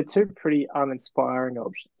 they're two pretty uninspiring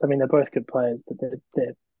options. I mean, they're both good players, but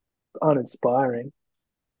they're uninspiring.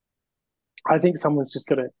 I think someone's just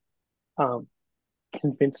got to um,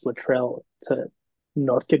 convince Latrell to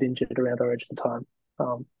not get injured around Origin time,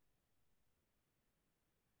 um,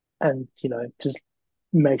 and just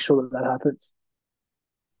make sure that that happens.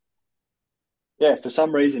 Yeah, for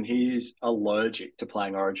some reason he is allergic to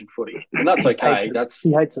playing Origin footy, and that's Hates okay. it.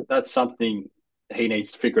 He hates it. That's something he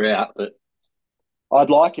needs to figure out. But I'd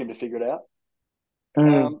like him to figure it out.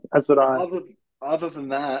 Um, That's what I other other than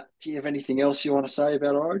that, do you have anything else you want to say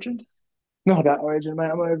about Origin? not about Origin, mate.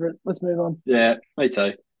 I'm over it. Let's move on. Yeah, me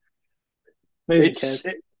too. Move the It's chairs.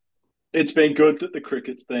 it, it's been good that the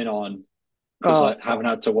cricket's been on because Oh, I haven't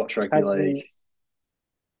had to watch rugby has league. been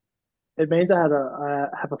it means I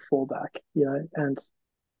have a fallback, and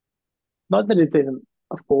not that it's even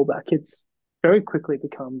a fallback. It's very quickly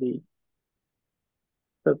become the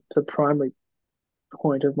primary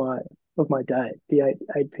point of my day. The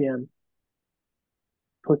eight p.m.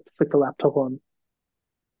 Flick the laptop on.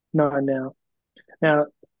 Nine now. Now,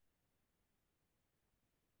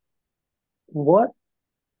 what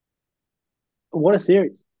what a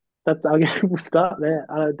series! That's we'll start there.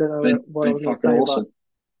 I don't know what I Been was going to fucking say, but awesome.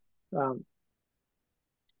 um,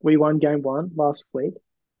 we won game one last week.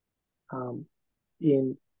 Um,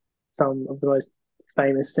 in some of the most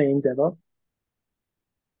famous scenes ever. I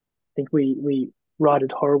think we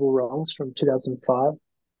righted horrible wrongs from 2005,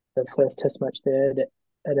 the first Test match there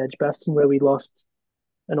at Edgbaston, where we lost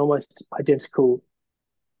an almost identical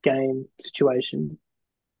game situation.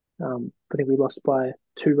 I think we lost by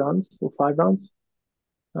 2 runs or 5 runs.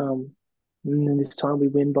 And then this time we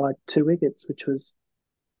win by 2 wickets, which was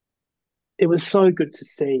it was so good to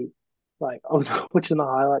see. Like I was watching the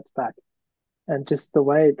highlights back, and just the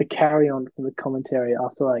way the carry on from the commentary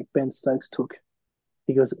after like Ben Stokes took, I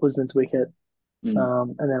think it was Usman's wicket.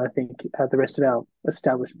 Mm. And then I think the rest of our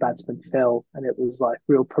established batsmen fell, and it was like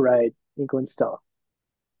real parade England style.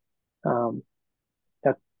 Um,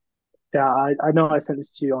 yeah, yeah, I know I sent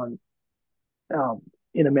this to you on um,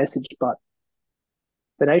 in a message, but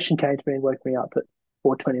the nation came to me and woke me up at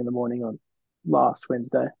 4:20 in the morning on last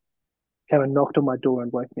Wednesday. Came and knocked on my door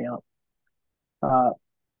and woke me up. Uh,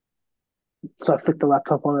 so I flicked the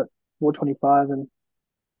laptop on at 4:25 and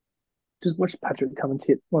just watched Patrick Cummins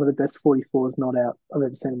hit one of the best 44s not out I've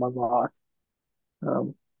ever seen in my life.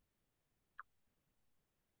 Um,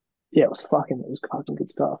 yeah, it was fucking good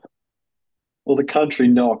stuff. Well, the country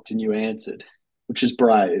knocked and you answered, which is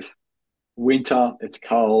brave. Winter, it's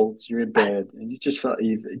cold, you're in bed, and you just felt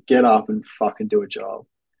you get up and fucking do a job.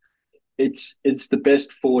 It's the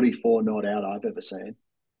best 44 not out I've ever seen.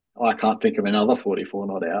 I can't think of another 44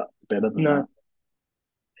 not out better than that. No,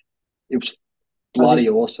 It was I think bloody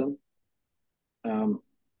awesome. Um,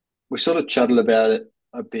 we sort of chatted about it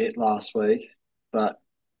a bit last week, but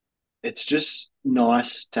it's just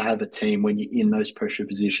nice to have a team when you're in those pressure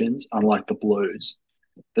positions, unlike the Blues,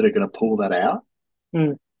 that are going to pull that out.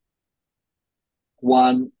 mm,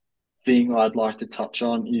 One thing I'd like to touch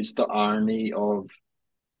on is the irony of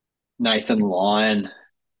Nathan Lyon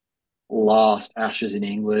last Ashes in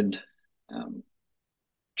England, um,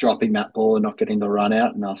 dropping that ball and not getting the run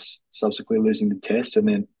out, and us subsequently losing the test, and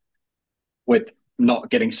then with not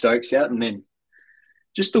getting Stokes out, and then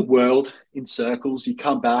just the world in circles. You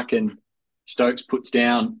come back and Stokes puts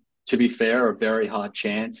down, to be fair, a very hard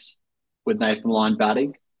chance with Nathan Lyon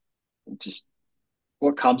batting. Just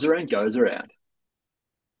what comes around goes around.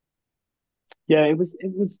 yeah, it was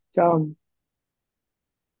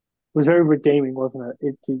very redeeming, wasn't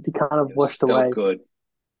it? It kind of It was washed felt away good.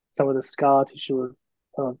 some of the scar tissue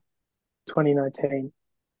of 2019.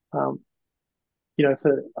 Um,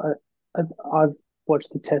 for I've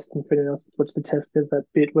watched the test and everyone else has watched the test. There's that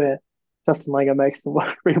bit where Justin Langer makes them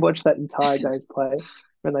rewatch that entire day's play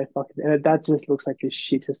when they fucking and that just looks like the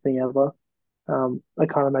shittest thing ever. I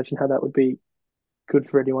can't imagine how that would be good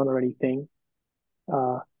for anyone or anything.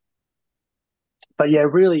 Uh, but yeah,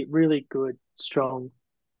 really, really good, strong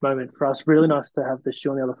moment for us. Really nice to have the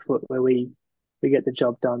shoe on the other foot where we get the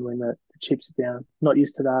job done when the chips are down. Not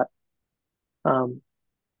used to that. Um,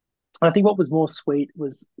 I think what was more sweet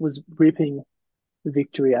was ripping the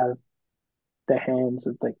victory out of the hands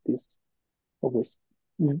of like this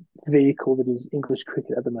vehicle that is English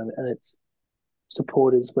cricket at the moment and its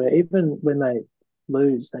supporters. Where even when they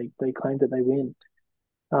lose, they claim that they win.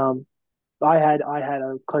 Um, I had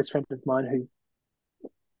a close friend of mine who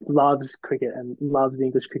loves cricket and loves the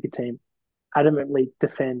English cricket team, adamantly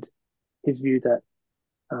defend his view that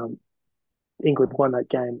um, England won that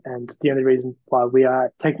game, and the only reason why we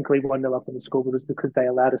are technically 1-0 up on the scoreboard is because they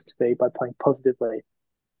allowed us to be by playing positively.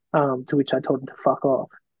 To which I told him to fuck off.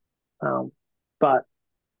 But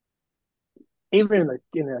even in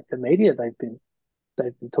like the media, they've been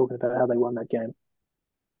talking about how they won that game.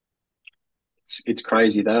 It's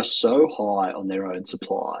crazy. They are so high on their own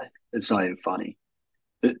supply. It's not even funny.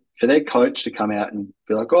 But for their coach to come out and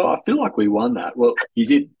be like, "Oh, I feel like we won that." Well, he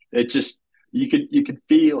did. It just you could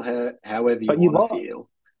feel however you But you want to lost. feel,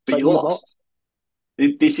 but But you you lost. lost.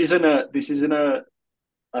 This isn't a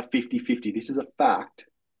 50-50. This is a fact.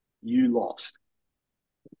 You lost.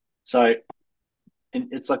 So, and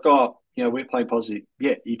it's like, oh, we're playing positive.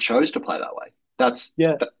 Yeah, you chose to play that way. That's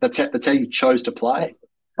Yeah, that's how you chose to play.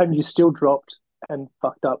 and you still dropped and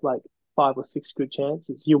fucked up like 5 or 6 good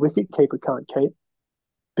chances. Your wicket keeper can't keep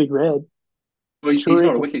Big Red. Well, he's Sure,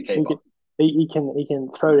 not a wicket he keeper. can. he can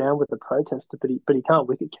throw down with the protester, but he can't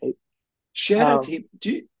wicket keep. Shout out to Um, him.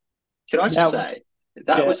 Can I just now, say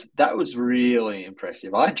that yeah, was really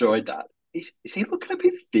impressive. I enjoyed that. Is he looking a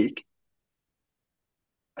bit thick?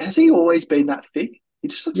 Has he always been that thick? He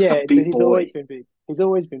just looks like yeah. a So big he's always boy. been big. He's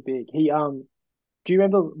always been big. Do you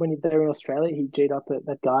remember when they were in Australia? He G'd up at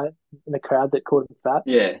that guy in the crowd that called him fat,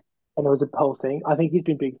 Yeah. and there was a whole thing. I think he's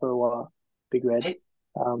been big for a while. Big Red. He,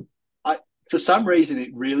 Um, I for some reason it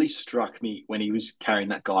really struck me when he was carrying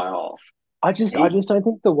that guy off. I He just don't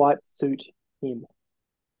think the whites suit him.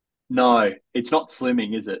 No, it's not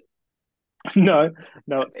slimming, is it? No,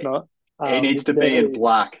 no, it's not. He needs It's to be in very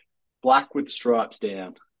black, black with stripes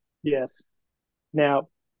down. yes. Now,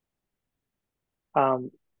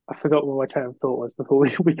 um, I forgot what my train of thought was before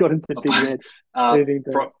we got into Big Red moving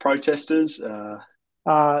the Protesters, uh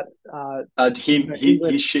uh his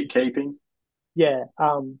England. shit keeping. Yeah.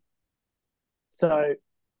 So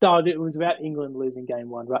no, it was about England losing game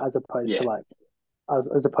one, right? As opposed to Yeah, like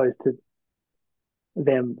as opposed to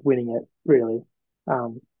them winning it, really.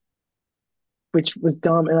 Um, which was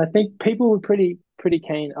dumb. And I think people were pretty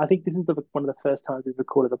keen. I think this is one of the first times we've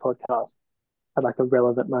recorded the podcast at like a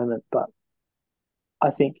relevant moment, but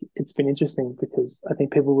I think it's been interesting because I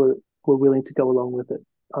think people were willing to go along with it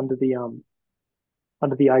under the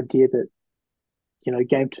idea that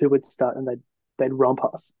game two would start and they'd romp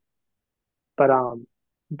us. But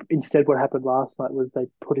instead, what happened last night was they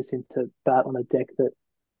put us into bat on a deck that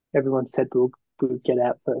everyone said we would get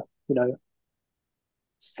out for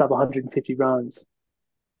sub 150 runs.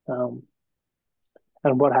 Um,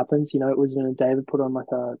 and what happens? It was when David put on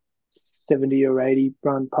like a 70 or 80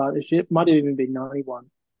 run partnership, might have even been 91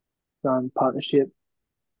 run partnership,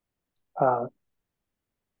 uh,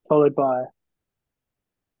 followed by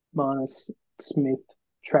Marnus Smith,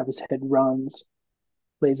 Travis Head runs,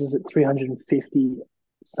 leaves us at 350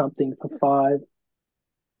 something for five.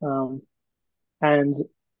 Um, and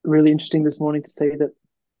really interesting this morning to see that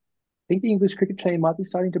I think the English cricket team might be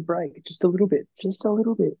starting to break just a little bit, just a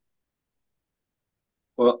little bit.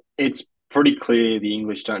 well, it's pretty clear the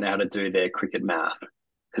English don't know how to do their cricket math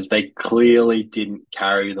because they clearly didn't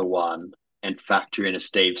carry the one and factor in a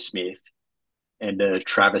Steve Smith and a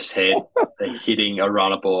Travis Head hitting a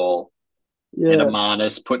runner ball and a Yeah,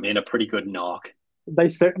 Marnus putting in a pretty good knock. they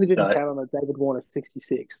certainly didn't So count on a David Warner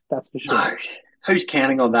 66, that's for sure. no, who's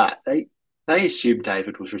counting on that? They assumed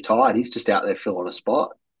David was retired. He's just out there filling a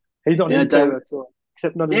spot. He's on his David, farewell tour,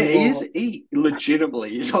 except not yeah, he is. anymore. He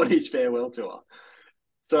legitimately is on his farewell tour.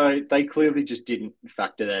 So they clearly just didn't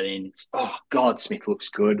factor that in. It's oh god, Smith looks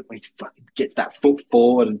good when he fucking gets that foot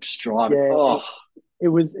forward and just drive it. Yeah, Oh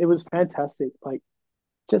it was fantastic. Like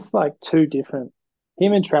just like two different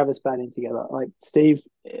him and Travis batting together. Like Steve,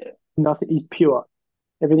 yeah, nothing. He's pure.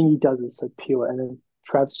 Everything he does is so pure, and then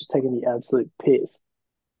Travis just taking the absolute piss.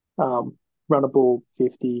 Um, Run a ball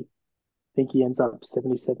 50. I think he ends up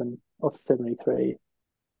 77 off 73.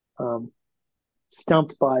 Um,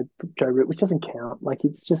 Stumped by Joe Root, which doesn't count. Like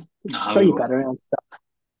it's show your no, bat around stuff.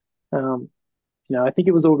 Um, I think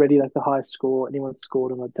it was already like the highest score anyone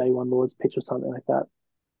scored on a day one Lord's pitch or something like that.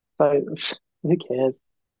 So who cares?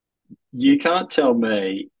 you can't tell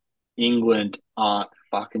me England aren't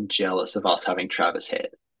fucking jealous of us having Travis Head.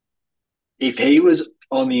 If he was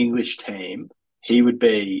on the English team, he would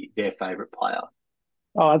be their favourite player.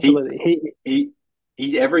 Oh, He absolutely. he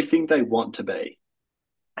he's everything they want to be.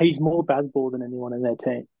 He's more Bazball than anyone in their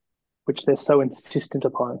team, which they're so insistent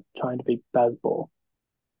upon trying to be Bazball,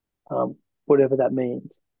 whatever that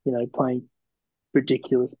means. Playing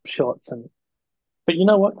ridiculous shots but you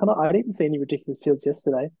know what? I didn't see any ridiculous fields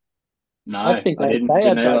yesterday. I No, think I they didn't they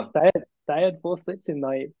didn't had like either. they had four slips in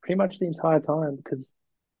there pretty much the entire time because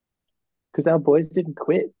our boys didn't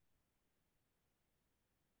quit.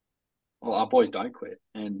 Well, our boys don't quit.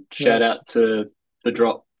 And shout No, out to the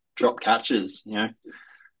drop catches.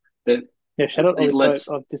 That yeah. Shout out it Ollie Pope lets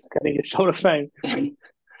of just cutting a short of fame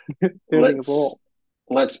fielding a let's ball.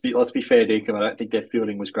 let's be fair, Dinkum. I don't think their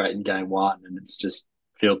fielding was great in game one, and it's just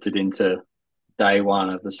filtered into day one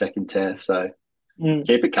of the second test. So Mm,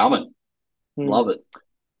 keep it coming. mm. Love it.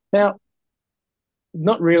 Now,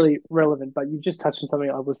 not really relevant, but you've just touched on something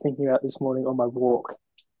I was thinking about this morning on my walk.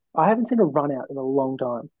 I haven't seen a run out in a long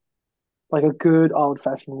time, like a good old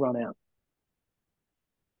fashioned run out.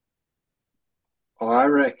 I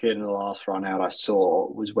reckon the last run out I saw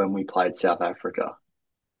was when we played South Africa,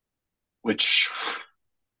 which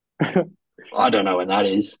I don't know when that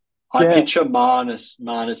is. I Yeah, picture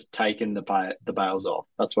Marnus taking the bails off.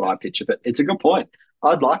 That's what I picture. But it's a good point.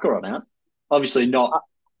 I'd like a run out. Obviously uh,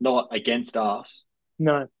 not against us.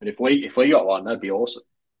 no, But if we got one, that'd be awesome.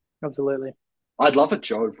 absolutely. I'd love a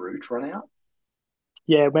Joe Root run out.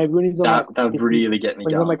 Yeah, maybe when he's on like That would 50, really get me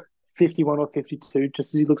when he's on going. like 51 or 52,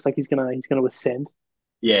 just as he looks like he's gonna ascend.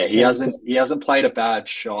 Yeah, Just he hasn't played a bad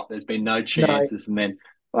shot. There's been no no, chances, and then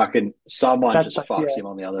fucking someone that's just like fucks yeah, him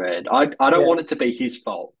on the other end. I don't yeah. want it to be his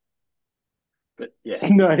fault, but yeah.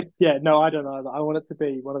 No, yeah, no, I don't know. I want it to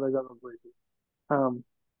be one of those other losers. Um,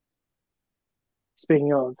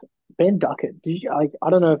 Speaking of Ben Duckett, I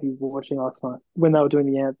don't know if you were watching last night when they were doing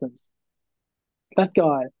the anthems. That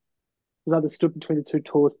guy was either stood between the two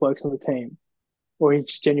tallest blokes on the team, or he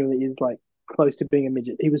just genuinely is like close to being a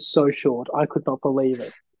midget. He was so short, I could not believe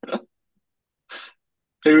it.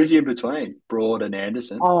 Who was he in between? Broad and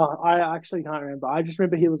Anderson. Oh, I actually can't remember. I just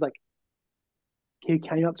remember he was like he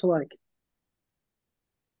came up to like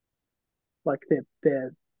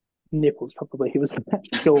their nipples probably. He was that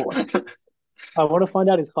short. I want to find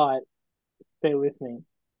out his height. Bear with me.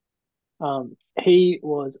 He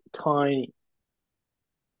was tiny.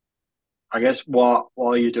 I guess while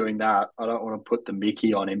you're doing that, I don't want to put the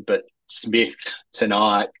Mickey on him, but Smith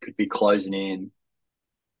tonight could be closing in.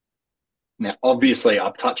 Now, obviously,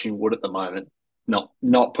 I'm touching wood at the moment,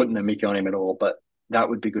 not putting the Mickey on him at all, but that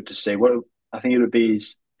would be good to see. What I think it would be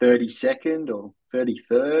his 32nd or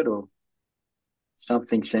 33rd or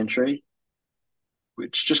something century,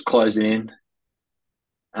 which just closing in.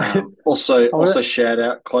 I Also want shout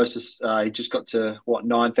out closest. He just got to what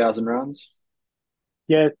 9,000 runs.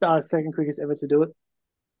 yeah, second quickest ever to do it.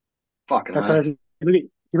 Fucking I hell. suppose you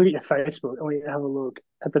look at your Facebook. I want you to have a look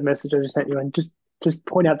at the message I just sent you and just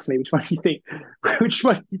point out to me which one you think which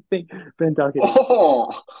one you think Ben Duckett is.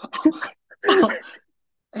 Oh,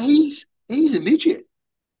 he's a midget.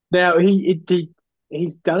 Now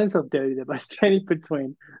he's done himself dirty there by standing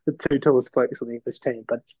between the two tallest blokes on the English team.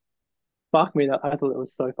 But fuck me, I thought it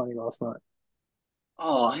was so funny last night.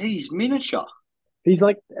 Oh, he's miniature. He's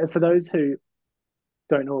like for those who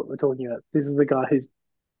don't know what we're talking about, this is a guy who's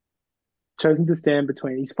chosen to stand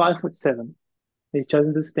between. He's 5'7". He's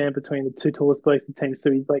chosen to stand between the two tallest blokes in the team.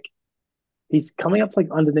 So he's coming up to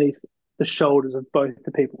like underneath the shoulders of both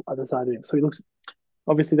the people other side of him. So he looks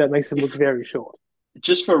obviously that makes him look If very short.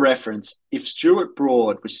 just for reference, if Stuart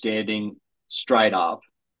Broad was standing straight up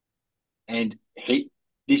and he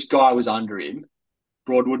this guy was under him,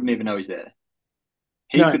 Broad wouldn't even know he's there.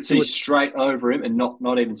 He No, could he see would straight over him and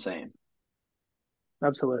not even see him.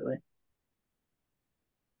 absolutely.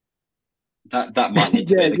 That might need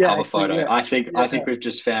to Yeah, be the yeah, cover actually, photo. yeah, I yeah, think we've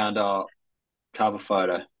just found our cover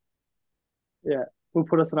photo. yeah. We'll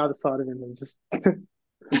put us on either side of him and just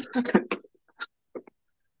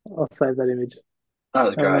I'll save that image. That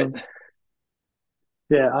was great. Um,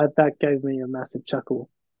 yeah, that gave me a massive chuckle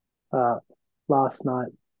uh last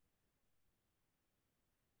night.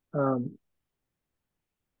 Um,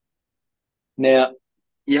 Now,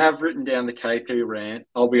 you have written down the KP rant.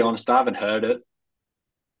 I'll be honest, I haven't heard it.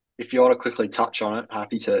 If you want to quickly touch on it,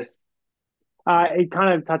 happy to. it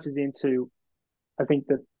kind of touches into I think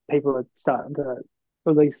that people are starting to,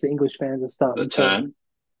 or at least the English fans are The starting to turn.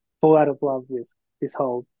 fall out of love with this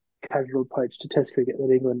whole casual approach to Test cricket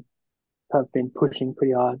that England have been pushing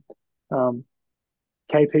pretty hard. Um,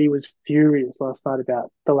 KP was furious last night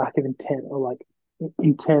about the lack of intent or like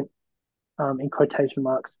intent in quotation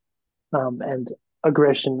marks and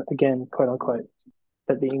aggression again, quote unquote,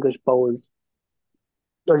 that the English bowlers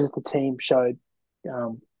or just the team showed.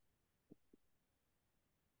 Um,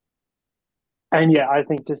 and yeah, I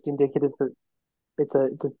think just indicative that it's a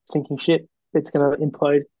sinking ship. It's going to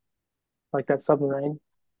implode like that submarine,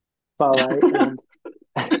 Ballet, and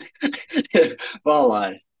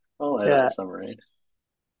Vale. Vale yeah, that submarine.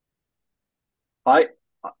 I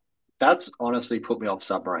that's honestly put me off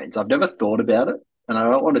submarines. I've never thought about it, and I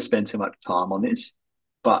don't want to spend too much time on this,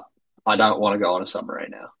 but I don't want to go on a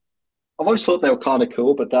submarine now. I've always thought they were kind of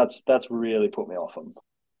cool, but that's really put me off them.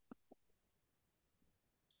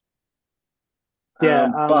 yeah.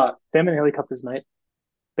 But Them and helicopters, mate.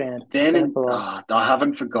 then Banned for life. I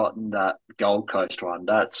haven't forgotten that Gold Coast one.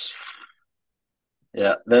 That's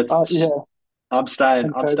yeah, Oh that's yeah,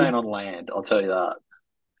 and I'm Kobe. staying on land. I'll tell you that.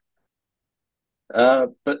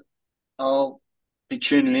 But I'll be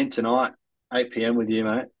tuning in tonight, 8 p.m. with you,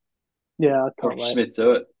 mate. Yeah, I can't Watch wait. Smith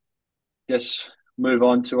do it. Guess move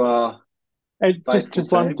on to our Hey, faithful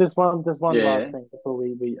team. just one last Yeah, thing before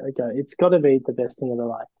we go. It's got to be the best thing of the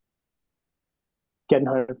life. Getting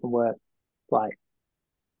home from work, like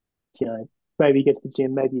you know, maybe you get to the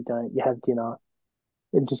gym, maybe you don't. You have dinner,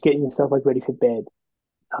 and just getting yourself like ready for bed,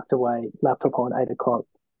 tucked away, laptop on 8 o'clock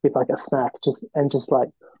with like a snack, just like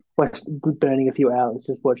burning a few hours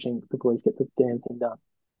just watching the boys get the damn thing done.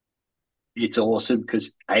 it's awesome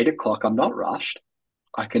because 8 o'clock. I'm not rushed.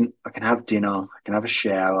 I can have dinner, I can have a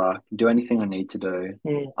shower, I can do anything I need to do.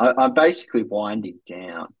 Mm. I'm basically winding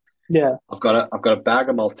down. Yeah, I've got a bag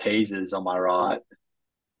of Maltesers on my right.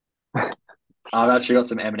 I've actually got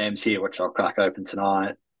some M&Ms here, which I'll crack open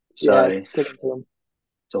tonight. So yeah, it's get into them.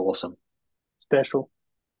 awesome. Special.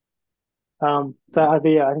 So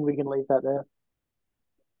yeah, I think we can leave that there.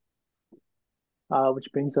 Which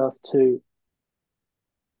brings us to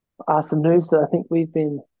some news that I think we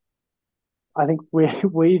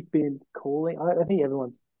we've been calling. I think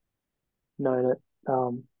everyone's known it.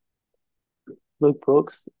 Luke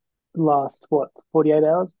Brooks last what 48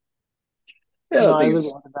 hours? Yeah, No, I think it was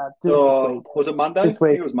it's. longer than that. This week. Oh, was it Monday? I This think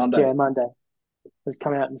week, it was Monday. yeah, Monday has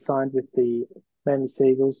come out and signed with the Manly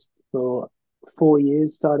Seagulls for 4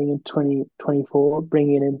 years, starting in 2024,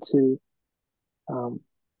 bringing it into um,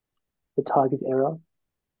 the Tigers era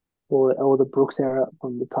or the Brooks era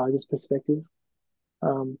from the Tigers' perspective.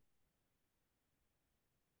 Um,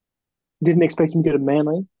 didn't expect him to go to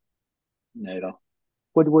Manly. Neither.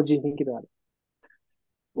 What do you think about it?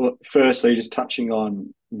 Well, firstly, just touching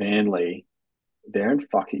on Manly, they're in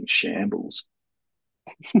fucking shambles.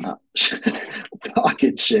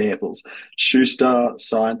 Fucking shambles. Schuster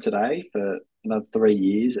signed today for another 3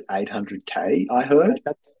 years at 800K, I Yeah, heard.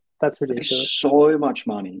 that's That is ridiculous. so much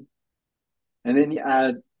money. And then you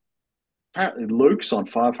add, apparently, Luke's on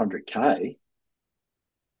 500K.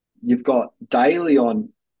 You've got Daly on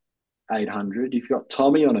 800. You've got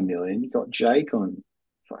Tommy on 1 million. You've got Jake on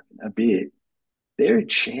fucking a bit. They're in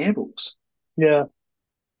shambles. Yeah,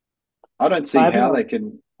 I don't I see haven't. how they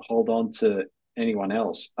can hold on to anyone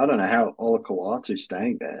else. I don't know how Ola Kawatu's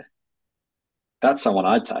staying there. That's someone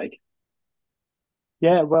I'd take.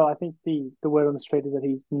 Yeah, well, I think the word on the street is that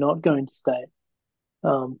he's not going to stay.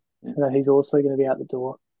 Yeah. And that he's also going to be out the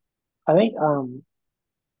door. I think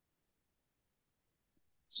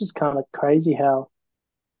it's just kind of crazy how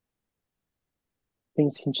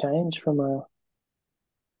things can change from a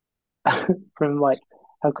from like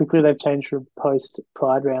how quickly they've changed from post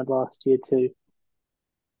Pride round last year to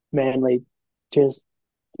Manly just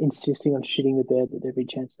insisting on shitting the bed at every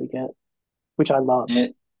chance they get, which I love. Yeah.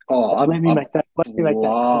 Oh, I'm Let me make that clear.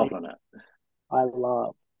 loving it. I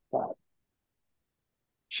love that.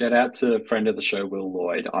 Shout out to a friend of the show, Will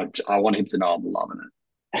Lloyd. I want him to know I'm loving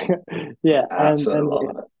it. Yeah, Absolutely and loving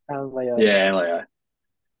it. Leo, and Leo, Yeah, Leo.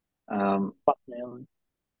 Um, fuck Manly.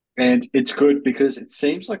 and it's good because it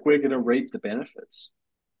seems like we're going to reap the benefits.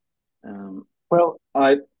 Um, Well,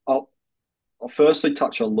 I I'll, I'll firstly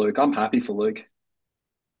touch on Luke. I'm happy for Luke.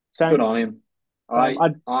 Good same. on him. Um, I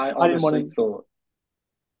I I didn't want honestly him. thought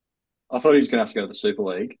he was going to have to go to the Super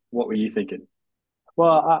League. What were you thinking?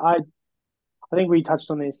 Well, I think we touched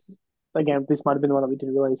on this again. This might have been the one that we did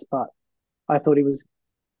release, but I thought he was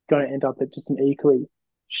going to end up at just an equally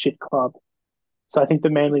shit club. So I think the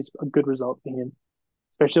Manly's a good result for him,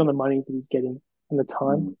 especially on the money that he's getting and the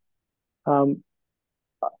time. Mm, Um,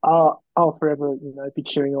 I'll forever, be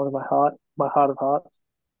cheering on in my heart of hearts.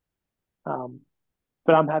 Um,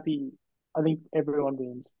 but I'm happy. I think everyone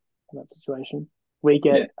wins in that situation. We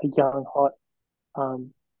get yeah. a young, hot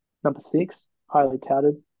um, number six, highly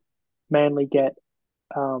touted. Manly get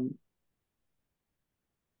um,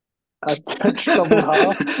 a, a troubled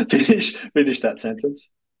half. Finish that sentence.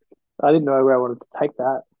 I didn't know where I wanted to take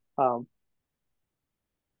that. Um,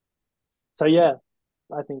 so yeah,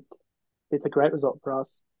 I think it's a great result for us.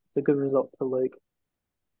 It's a good result for Luke.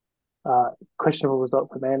 Questionable result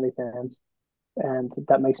for Manly fans, and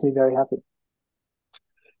that makes me very happy.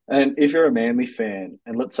 And if you're a Manly fan,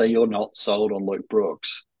 and let's say you're not sold on Luke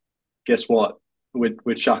Brooks, guess what?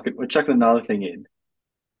 We're chucking another thing in.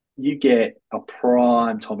 You get a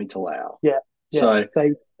prime Tommy Talau. Yeah, yeah. So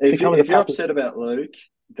They come as a if you're package. upset about Luke,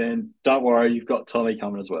 then don't worry, you've got Tommy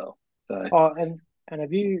coming as well. So Oh, and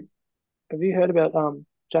have you heard about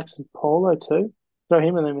Jackson Polo too? Throw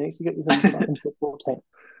him in the mix. You get your own fucking football team.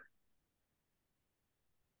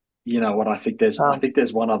 you know what? I Um, think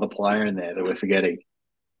there's one other player in there that we're forgetting.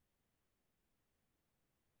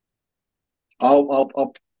 I'll I'll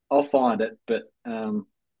I'll, I'll find it, but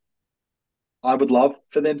I would love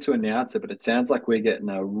for them to announce it. But it sounds like we're getting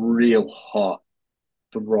a real hot,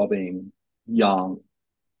 throbbing, young,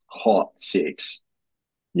 hot six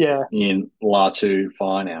yeah, in Latu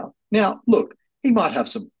Finau. Now, look, he might have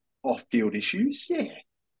some off-field issues. Yeah,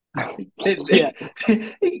 yeah.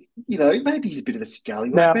 maybe he's a bit of a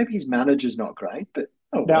scallywag. Now, Maybe his manager's not great, but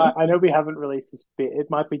oh now well. I know we haven't released this bit. It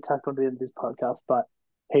might be tucked onto the end of this podcast, but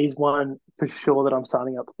he's one for sure that I'm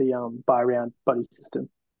signing up for the buy round buddy system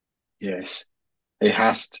Yes, he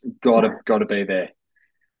has got to be there.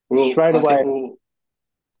 straight I think away. we'll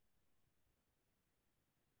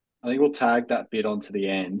I think we'll tag that bit onto the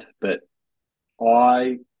end, but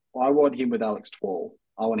I I want him with Alex Twall.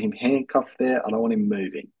 I want him handcuffed there. I don't want him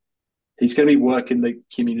moving. He's going to be working the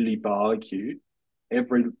community barbecue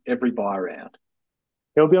every buy round.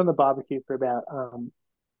 He'll be on the barbecue for about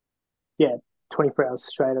yeah, 24 hours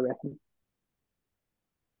straight, I reckon.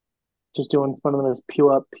 Just doing one of those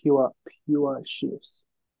pure shifts.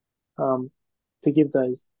 Forgive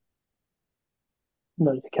those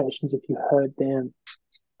notifications if you heard them.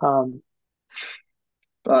 Um,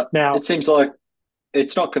 But now, it seems like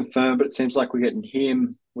it's not confirmed, but it seems like we're getting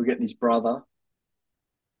him. We're getting his brother.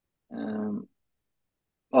 Um,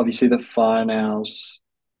 Obviously the finals,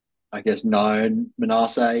 I guess, known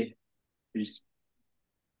Manasseh, who's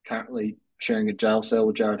currently sharing a jail cell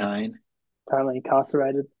with Jared Hayne. apparently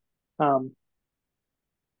incarcerated. Um,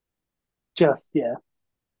 just yeah,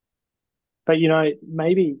 but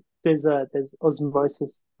maybe there's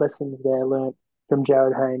osmosis lessons there learned from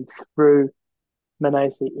Jared Hayne through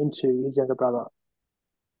Manasseh into his younger brother.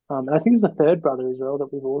 And I think there's a third brother as well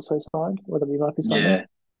that we've also signed, or that we might be signing, Yeah,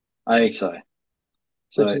 I think so. which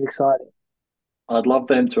So is exciting. I'd love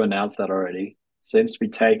them to announce that already. Seems to be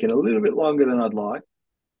taking a little bit longer than I'd like.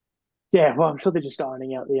 Yeah, well, I'm sure they're just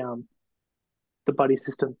ironing out the buddy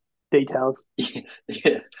system details.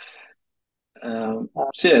 Yeah.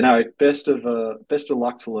 So yeah, no, best of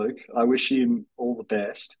luck to Luke. I wish him all the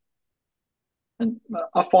best. And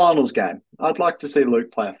a finals game. I'd like to see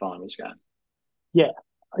Luke play a finals game. Yeah,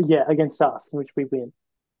 yeah, against us, which we win.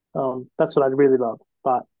 That's what I'd really love.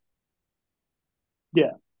 But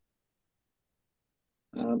yeah,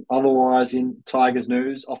 Otherwise, in Tigers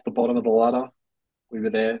news, off the bottom of the ladder, we were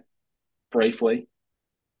there briefly.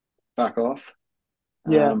 Back off.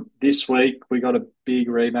 yeah, This week we got a big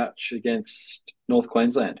rematch against North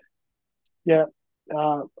Queensland. yeah.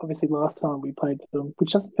 Obviously, last time we played them,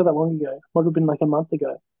 which doesn't feel that long ago, would have been like a month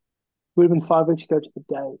ago. Would have been 5 weeks ago to the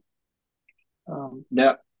day.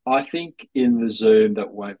 Now, I think in the Zoom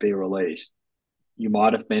that won't be released, you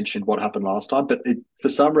might have mentioned what happened last time, but for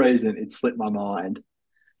some reason it slipped my mind.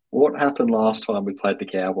 What happened last time we played the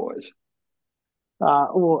Cowboys?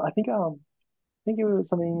 well, I think it was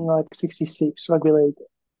something like 66 rugby league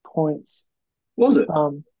points. Was it?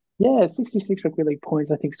 Yeah, 66 rugby league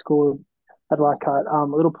points. I think scored at Leichhardt. A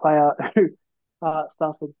little player who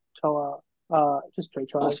started Choa, just three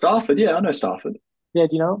Oh, tries. Stafford. Yeah, I know Stafford. Yeah,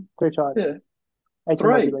 do you know him? Three tries, Yeah, 18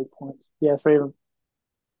 rugby three. league points. Yeah, three of them.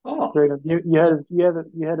 Oh, Three of them. You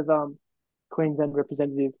heard of Queensland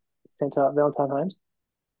representative centre Valentine Holmes?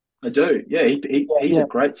 I do. Yeah, Yeah, he's a yeah,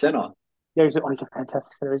 great centre. yeah. He's a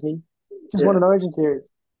fantastic centre, isn't he? Just won Yeah, an Origin series.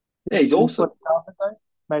 yeah, he's He scored awesome. Starford though,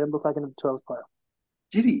 made him look like an 12 player.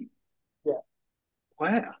 Did he? Yeah,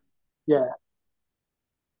 Wow. yeah.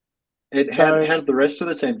 How So, did the rest of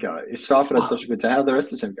the team go? If Stafford had such a good team, how did the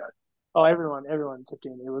rest of the team go? oh, everyone chipped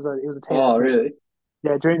in. It was a team Oh, effort. really?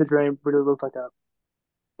 Yeah, Dream the Dream really looked like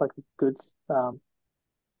the goods.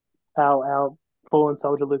 Our fallen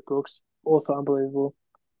soldier Luke Brooks also unbelievable.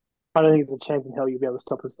 I don't think there's a chance in hell you'll be able to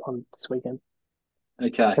stop us on this weekend.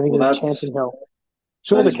 Okay. I think Well, there's a chance in hell.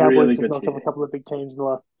 Sure, that the is Cowboys really just good to knocked off a hear. couple of big teams in the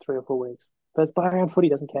last 3 or 4 weeks, but it's by round footy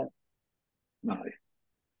doesn't count. No,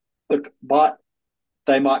 look, but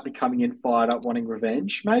they might be coming in fired up, wanting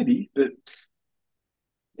revenge, maybe. But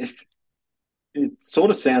if it sort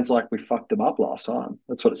of sounds like we fucked them up last time,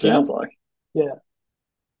 that's what it Yeah, sounds like. yeah.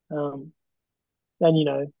 Um,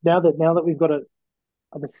 and now that we've got an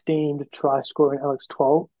esteemed try scoring Alex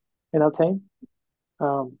 12 in our team,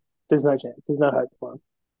 there's no chance. There's no hope for him.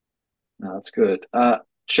 No, that's good.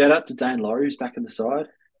 Shout out to Dane Laurie, who's back in the side.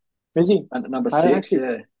 Is he? And at number I six, actually,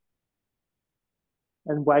 yeah.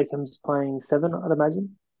 and Wakeham's playing seven, I'd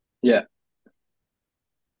imagine. Yeah.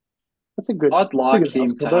 That's a good, I'd that's a like good him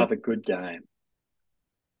house to number. have a good game.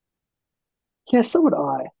 Yeah, so would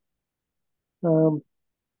I. Um,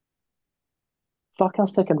 Fuck, our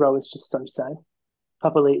second row is just so safe.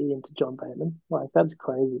 Papali'i into John Bateman. Like, that's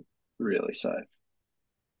crazy. Really so.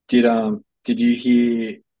 Did you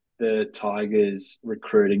hear the Tigers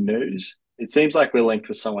recruiting news? It seems like we're linked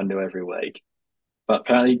with someone new every week, but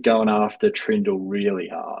apparently going after Trindle really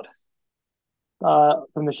hard.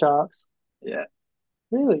 From the Sharks. Yeah,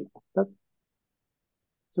 Really? That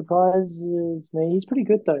surprises me. He's pretty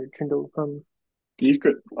good though, Trindle, from he's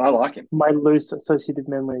good. I like him. my loose associative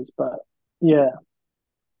memories. But yeah,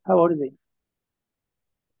 how old is he?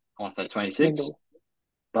 I want to say 26, Trindle.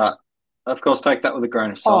 but of course, take that with a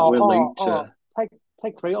grain of salt. Oh, We're oh, linked oh. to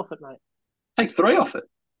Take three off it, mate. take three off it.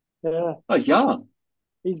 Yeah, Oh, he's young.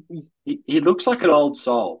 he's He looks like an old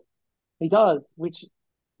soul. he does, which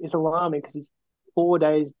is alarming because he's 4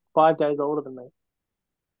 days, 5 days older than me.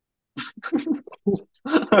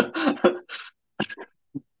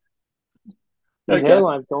 His Okay.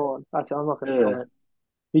 hairline's gone. Actually, I'm not going to Yeah. comment.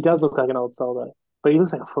 He does look like an old soul though, but he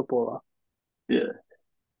looks like a footballer. Yeah.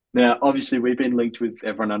 Now, obviously, we've been linked with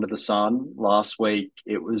everyone under the sun. Last week,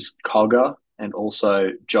 it was Cogger and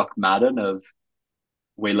also Jock Madden of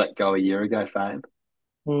We Let Go a Year Ago fame.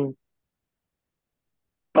 Hmm.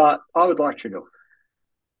 But I would like Trindle.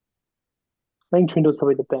 I think Trindle's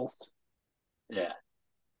probably the best Yeah.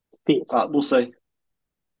 fit. But we'll see.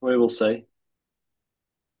 We will see.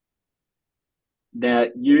 Now,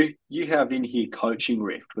 you have in here coaching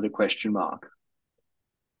rift with a question mark.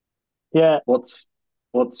 Yeah. What's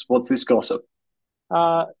this gossip?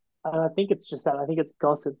 Uh, and I think it's just that. I think it's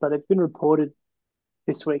gossip, but it's been reported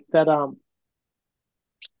this week that our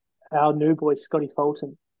new boy Scotty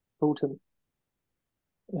Fulton,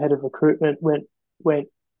 head of recruitment, went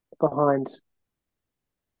behind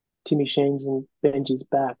Timmy Sheen's and Benji's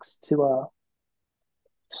backs to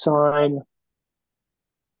sign.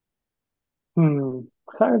 I can't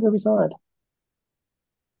remember who he signed.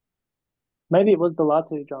 Maybe it was the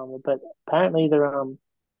Latu drama, but apparently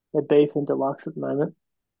they're beefing deluxe at the moment.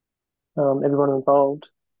 Everyone involved,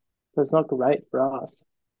 so it's not great for us.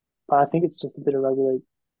 But I think it's just a bit of rugby league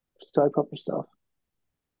soap opera stuff.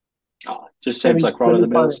 Oh, just Let seems me like run let of me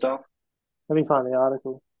the mill find it. stuff. Let me find the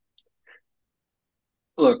article.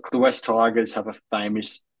 Look, the West Tigers have a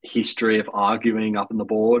famous history of arguing up on the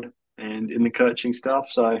board and in the coaching stuff.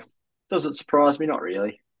 So, does it surprise me? Not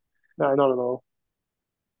really. No, not at all.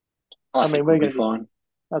 I I mean, think we're we'll be going to be fine.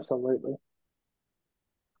 absolutely,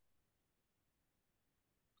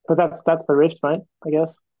 but that's the rift, mate. I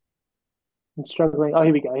guess I'm struggling. Oh,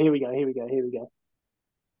 here we go. Here we go. Here we go. Here we go.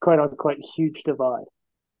 Quote unquote huge divide.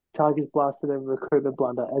 Tigers blasted over recruitment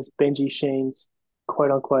blunder as Benji Sheen's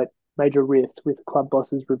quote unquote major rift with club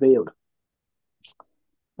bosses revealed.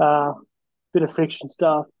 Uh, Bit of friction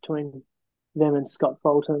stuff between them and Scott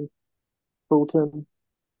Fulton,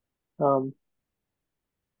 um,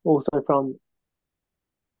 also from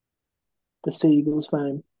the Seagulls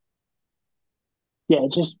fame. Yeah,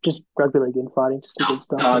 just rugby league infighting, just the good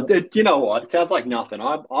stuff. You know what? It sounds like nothing.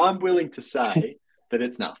 I'm willing to say that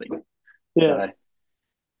it's nothing. Yeah, So,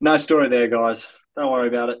 no story there, guys. Don't worry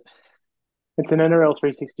about it. it's an NRL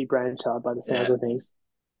 360 brainchild by the sounds Yeah, of things.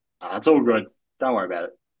 it's all good. Don't worry about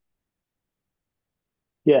it.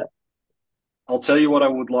 Yeah, I'll tell you what I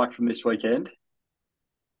would like from this weekend.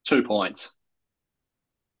 2 points.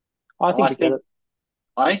 I think I we get think it.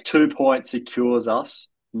 I think 2 points secures us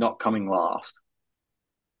not coming last.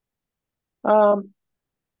 Um,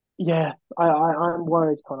 yeah, I'm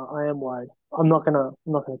worried, Connor. I am worried. I'm not gonna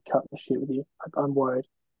cut the shit with you. I'm worried.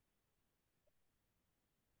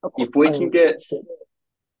 If we I can am cut get, shit.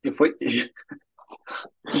 if we,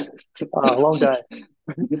 Long day.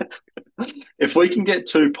 if we can get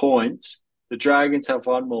 2 points, the Dragons have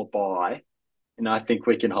one more bye, and I think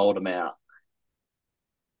we can hold them out.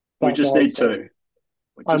 We Don't just hope need so. two.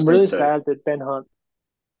 We I'm just need really two. sad that Ben Hunt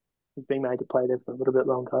is being made to play there for a little bit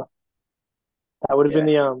longer. That would have been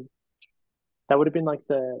Yeah. that would have been like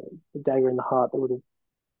the dagger in the heart that would have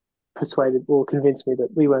persuaded or convinced me that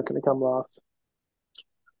we weren't going to come last.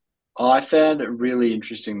 I found it really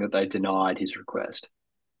interesting that they denied his request.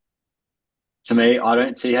 To me, I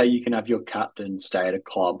don't see how you can have your captain stay at a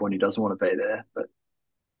club when he doesn't want to be there. But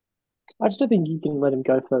I just don't think you can let him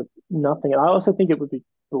go for nothing. And I also think it would be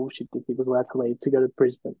bullshit if he was allowed to leave to go to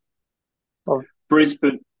Brisbane. Of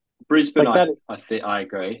Brisbane, Brisbane, like that. I think I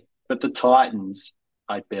agree. But the Titans,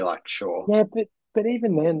 I'd be like, sure. Yeah, but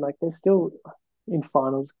even then, like they're still in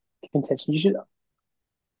finals contention. You should.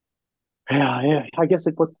 Yeah. I guess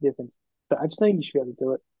like, what's the difference? But I just think you should be able to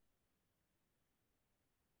do it.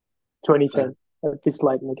 2010, this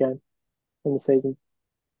late in the game in the season.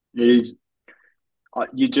 It is.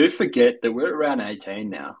 You do forget that we're at round 18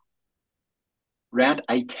 now. Round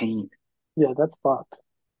 18. Yeah, that's fucked.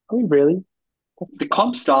 I mean, really? That's The fucked.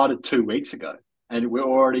 comp started 2 weeks ago, and we're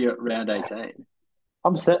already at round 18.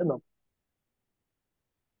 I'm certain of.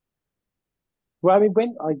 Well, I mean,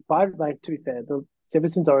 when like by like to be fair, the ever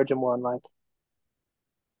since Origin won, like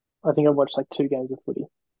I think I've watched like two games of footy.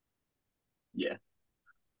 Yeah.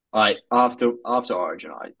 After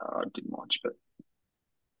Origin, I didn't watch,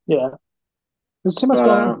 Yeah, there's too much but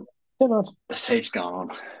going on. Too much, there's heaps going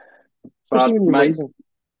on. especially But when you're mate,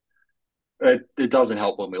 losing. it doesn't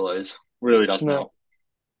help when we lose. Really doesn't No, help.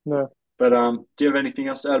 no, But do you have anything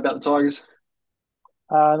else to add about the Tigers?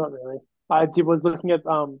 not really. Was looking at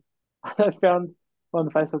I found on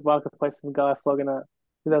the Facebook marketplace some guy flogging a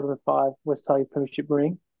 2005 West Tigers Premiership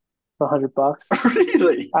ring for $100.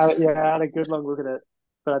 Really? Yeah, I had a good long look at it,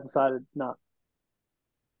 but I decided no,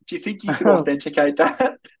 Do you think you could authenticate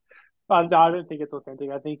that? I don't think it's authentic.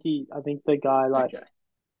 I think the guy like Okay.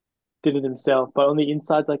 did it himself, but on the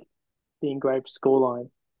inside, like the engraved scoreline.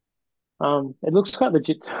 It looks quite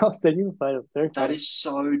legit. So I'll send you a photo. It's very That funny. is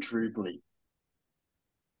so dribbly.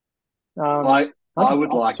 Um, I would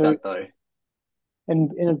 $100 like too. that though.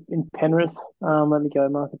 In Penrith, let me go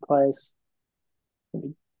marketplace. Let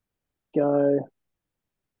me go.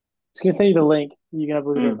 Just gonna send you the link. You can have a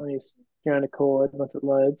look at it Mm. on your own accord once it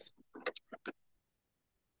loads.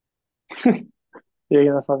 You're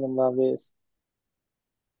gonna fucking love this.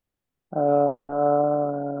 Let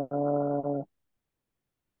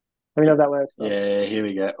me know if that works. Oh, Yeah, here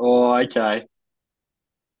we go. Oh, okay.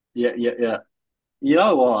 Yeah, yeah, yeah. You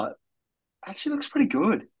know what? Actually looks pretty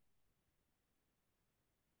good.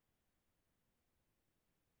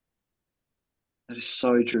 That is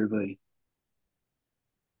so dribbly.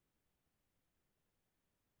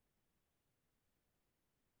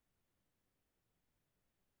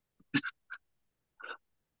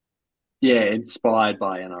 Yeah, inspired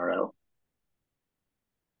by NRL.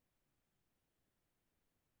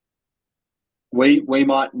 We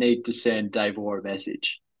might need to send Dave Orr a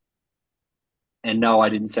message. And no, I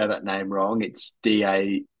didn't say that name wrong. It's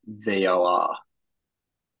Davor,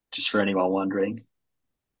 just for anyone wondering.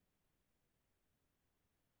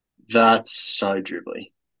 That's so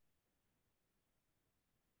dribbly.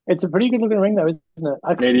 it's a pretty good looking ring though, isn't it?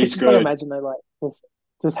 I It could is just like good. imagine they like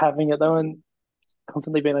just having it though and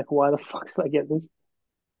constantly being like, why the fuck did I get this?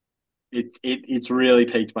 It's really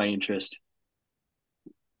piqued my interest.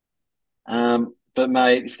 But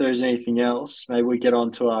mate, if there's anything else, maybe we get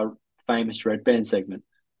on to our famous red band segment.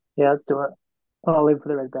 Yeah, let's do it. I'll live for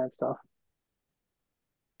the red band stuff.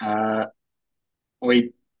 Uh,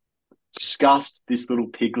 we discussed this little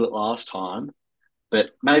piglet last time,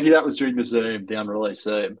 but maybe that was during the Zoom, the unreleased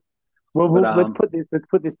Zoom. Well, But let's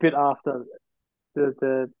put this bit after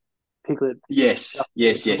the piglet yes, stuff.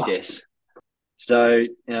 yes, yes, yes. So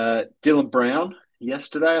Dylan Brown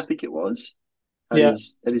yesterday, I think it was, Yeah,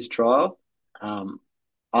 at his trial. Um,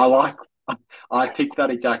 I like. I picked that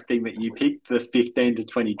exact thing that you picked, the 15 to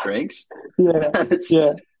 20 drinks. yeah, It's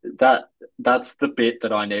yeah. that that's the bit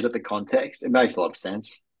that I needed, the context. It makes a lot of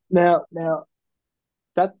sense. Now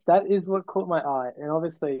that is what caught my eye, and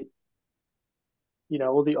obviously,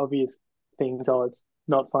 all the obvious things. Oh, it's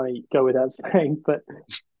not funny. Go without saying, but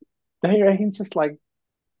don't you reckon just like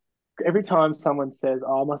every time someone says,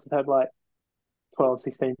 "Oh, I must have had like 12,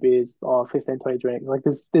 16 beers or 15, 20 drinks," like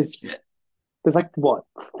Yeah. there's like what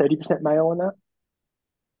 30% male on that?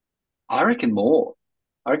 I reckon more.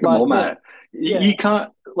 I reckon Like, more, yeah, mate. yeah, You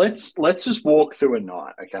can't. Let's just walk through a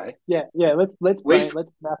night, okay? yeah. We've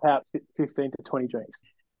Let's map out 15 to 20 drinks.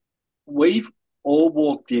 we've all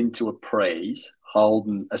walked into a prees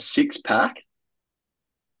holding a six pack,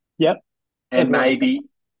 Yep, and everyone's done that.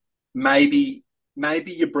 maybe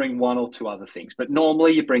maybe you bring one or two other things, but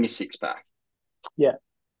normally you bring a six pack. Yeah,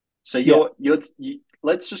 So yeah,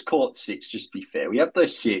 let's just call it six, just to be fair. We have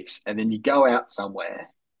those six, and then you go out somewhere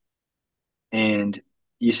and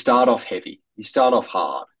you start off heavy. You start off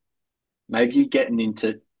hard. Maybe you're getting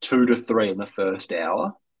into two to three in the first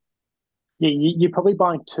hour. yeah. You're probably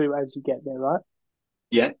buying two as you get there, right?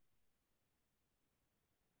 Yeah.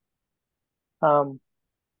 Um,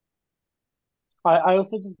 I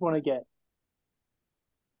also just want to get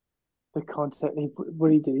the concept. What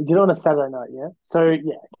do you do? You did it on a Saturday night, yeah? So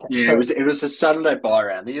yeah, okay. Yeah, So it was a Saturday buy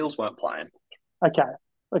round. The Eels weren't playing. okay,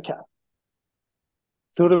 okay.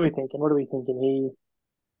 So what are we thinking? What are we thinking? He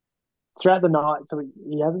throughout the night, so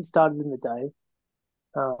he hasn't started in the day.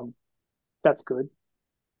 Um, that's good.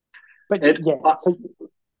 But And yeah, so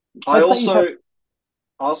I let's say you also have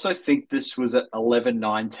I also think this was at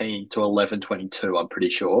 11:19 to 11:22. I'm pretty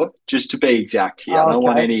sure, just to be exact here.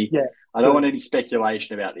 okay, yeah, I don't good. want any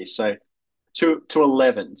speculation about this. So to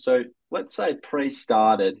 11. So let's say pre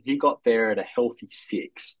started. He got there at a healthy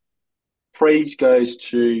six. Pre's goes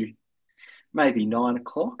to maybe 9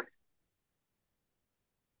 o'clock.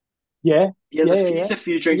 Yeah, yeah, yeah, He yeah. has a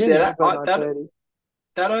few He's drinks in there. there by 9:30.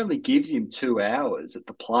 That only gives him 2 hours at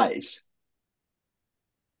the place.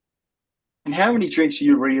 And how many drinks are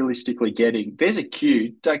you realistically getting? There's a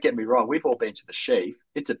queue. Don't get me wrong. We've all been to the Sheaf.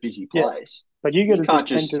 It's a busy Yeah, place. but you got You to do can't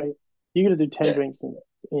 10 just, drinks. You got to do 10 yeah. drinks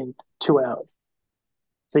in 2 hours.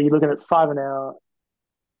 So you're looking at five an hour.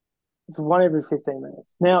 It's one every 15 minutes.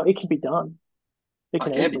 Now it can be done. It I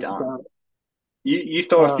can can be easily be done. done. You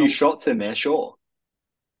throw a few Um, shots in there, sure.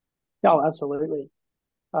 oh, absolutely.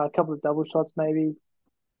 A couple of double shots maybe.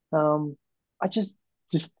 Um, I just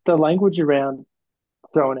the language around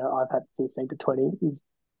throwing out I've had 15 to 20 is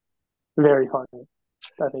very funny.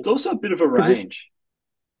 I It's think also a bit of a because range.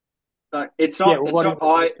 Like, it's Yeah, not. well, It's what do not. you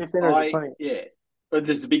want? 15 or 20? Yeah. But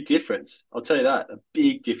there's a big difference. I'll tell you that. A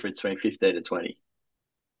big difference between 15 to 20.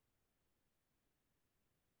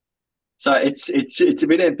 So it's a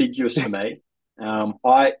bit ambiguous for me.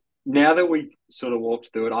 I Now that we've sort of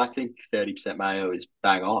walked through it, I think 30% mayo is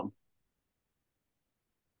bang on.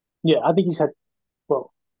 Yeah, I think he's had,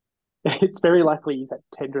 well, it's very likely he's had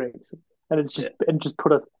 10 drinks and Yeah. just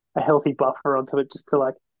put a healthy buffer onto it just to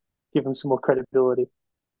like give him some more credibility.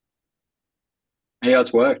 Yeah,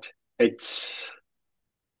 it's worked. It's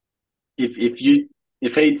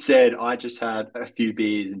if he'd said I just had a few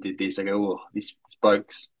beers and did this, I go, oh, this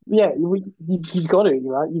bloke's Yeah, you got to,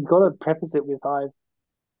 right? You've got to preface it with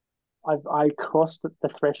I crossed the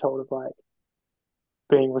threshold of like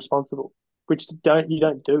being responsible, which you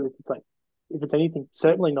don't do if it's like if it's anything,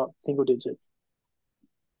 certainly not single digits.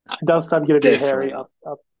 It does start to get a bit hairy definitely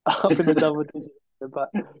not. up in the double digits, but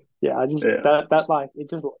yeah, I just Yeah. that like it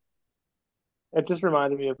just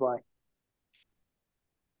reminded me of like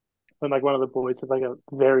when like one of the boys had like a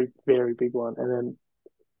very very big one, and then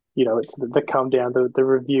it's the come down the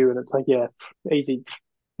review, and it's like yeah, easy,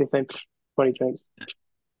 15, 20 drinks,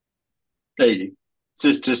 Easy.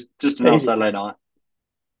 It's just another easy. Saturday night.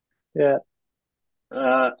 Yeah.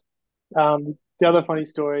 Uh, The other funny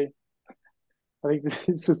story, I think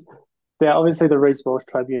this was yeah, obviously the Reece Walsh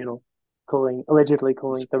Tribunal allegedly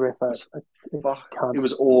calling the ref a It cunt.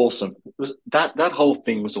 was awesome. It was that whole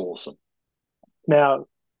thing was awesome. Now,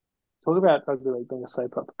 talk about rugby league being a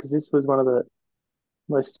soap opera because this was one of the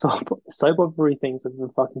most soap opera things I've ever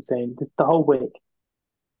fucking seen the whole week.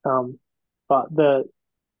 But the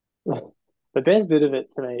best bit of it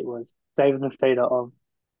to me was David Fafita of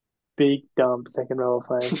big dumb second row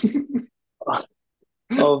fame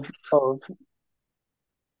of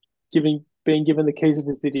being given the keys of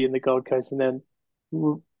the city in the Gold Coast and then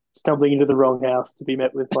stumbling into the wrong house to be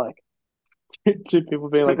met with like two people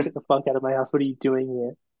being like, "Get the fuck out of my house! What are you doing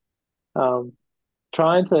here?"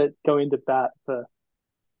 Trying to go into bat for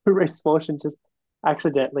Reece Walsh and just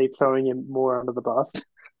accidentally throwing him more under the bus.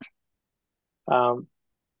 Um,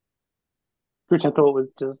 which I thought was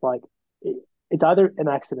just like it's either an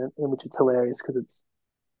accident in which it's hilarious because it's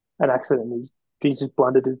an accident. He's just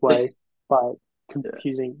blundered his way by Yeah.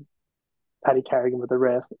 confusing Paddy Carrigan with the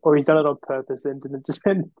ref, or he's done it on purpose and didn't just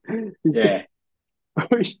Yeah.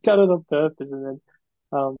 he's done it on purpose and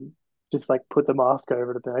then just like put the mask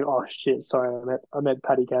over it and be like, oh shit, sorry, I meant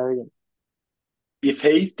Paddy Carrigan. If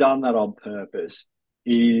he's done that on purpose,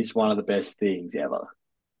 it is one of the best things ever.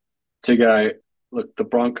 To go, look, the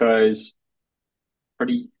Broncos,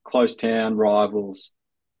 pretty close town rivals.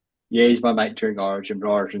 Yeah, he's my mate during Origin, but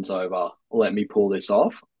Origin's over. Let me pull this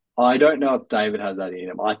off. I don't know if David has that in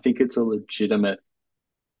him. I think it's a legitimate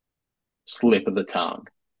slip of the tongue.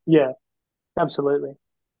 Yeah, absolutely.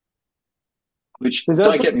 Which, There's don't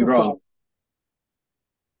also get me the wrong,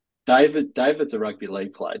 David's a rugby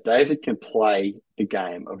league player. David can play the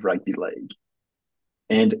game of rugby league.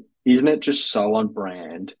 And isn't it just so on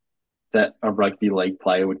brand that a rugby league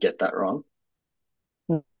player would get that wrong?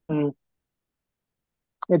 mm,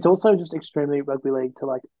 it's also just extremely rugby league to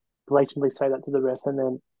like blatantly say that to the ref and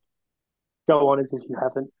then go on as if you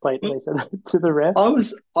haven't Well, blatantly said that to the ref. I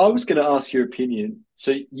was going to ask your opinion.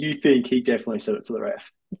 So you think he definitely said it to the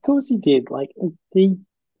ref? Of course he did. Like he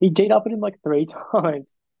G'd up at him like three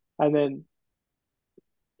times, and then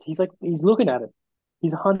he's looking at it.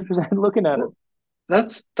 He's 100% looking at it. Well,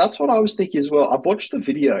 that's what I was thinking as well. I've watched the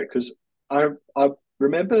video because I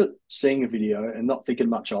remember seeing a video and not thinking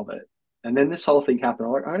much of it, and then this whole thing happened.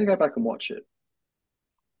 I'm like, I'm going to go back and watch it.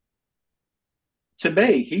 To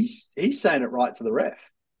me, he's saying it right to the ref.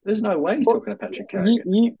 There's no way he's Well, talking to Patrick you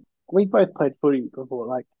Carrigan. you we both played footy before.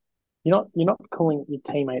 Like you're not calling your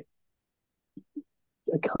teammate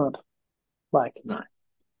a cunt. Like, No,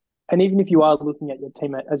 and even if you are looking at your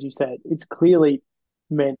teammate, as you said, it's clearly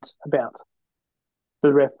meant about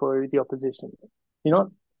the ref or the opposition.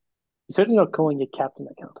 You're certainly not calling your captain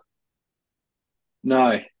a cunt.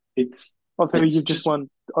 no, it's Of who it's you've just just won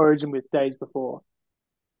Origin with days before.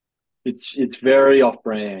 it's very off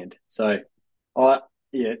brand. So I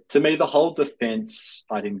yeah, to me the whole defense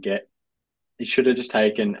I didn't get. He should have just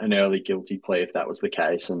taken an early guilty plea if that was the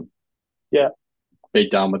case and Yeah, be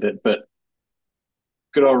done with it. But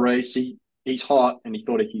good old Reece, he's hot and he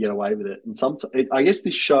thought he could get away with it. And I guess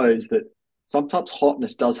this shows that sometimes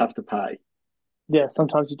hotness does have to pay. yeah.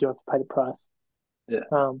 Sometimes you do have to pay the price. Yeah,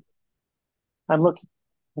 Um, and look,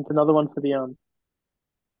 it's another one for the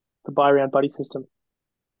buy round buddy system.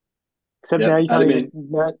 Except now yep. you Add can't him even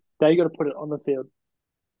in. now you got to put it on the field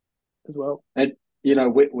as well. And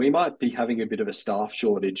we might be having a bit of a staff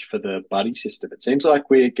shortage for the buddy system. It seems like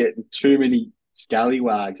we're getting too many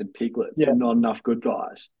scallywags and piglets Yeah, and not enough good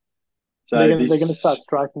guys. they're So gonna start this,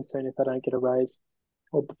 striking soon if they don't get a raise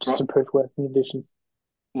or just right, improve working conditions.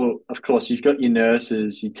 well, of course, you've got your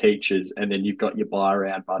nurses, your teachers, and then you've got your buy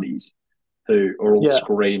around buddies who are all Yeah,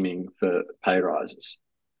 screaming for pay rises.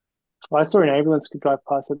 I saw an ambulance could drive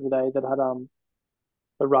past the other day that had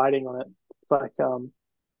the writing on it. It's like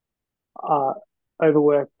uh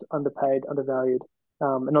overworked, underpaid, undervalued.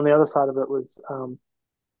 And on the other side of it was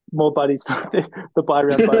more buddies, the buy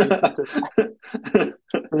around buddies, just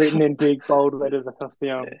written in big bold letters across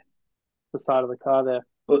the side of the car there,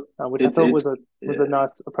 Well, which I it's thought it's was yeah, a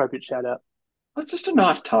nice appropriate shout out. it's just a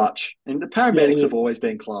nice touch. And the Yeah, it paramedics have is. always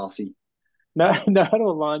been classy. No, no, how to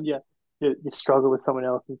align you struggle with someone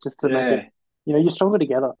else is just to make it. Yeah, You struggle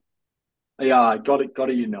together. yeah, got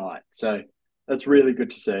to unite. So that's really good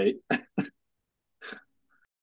to see.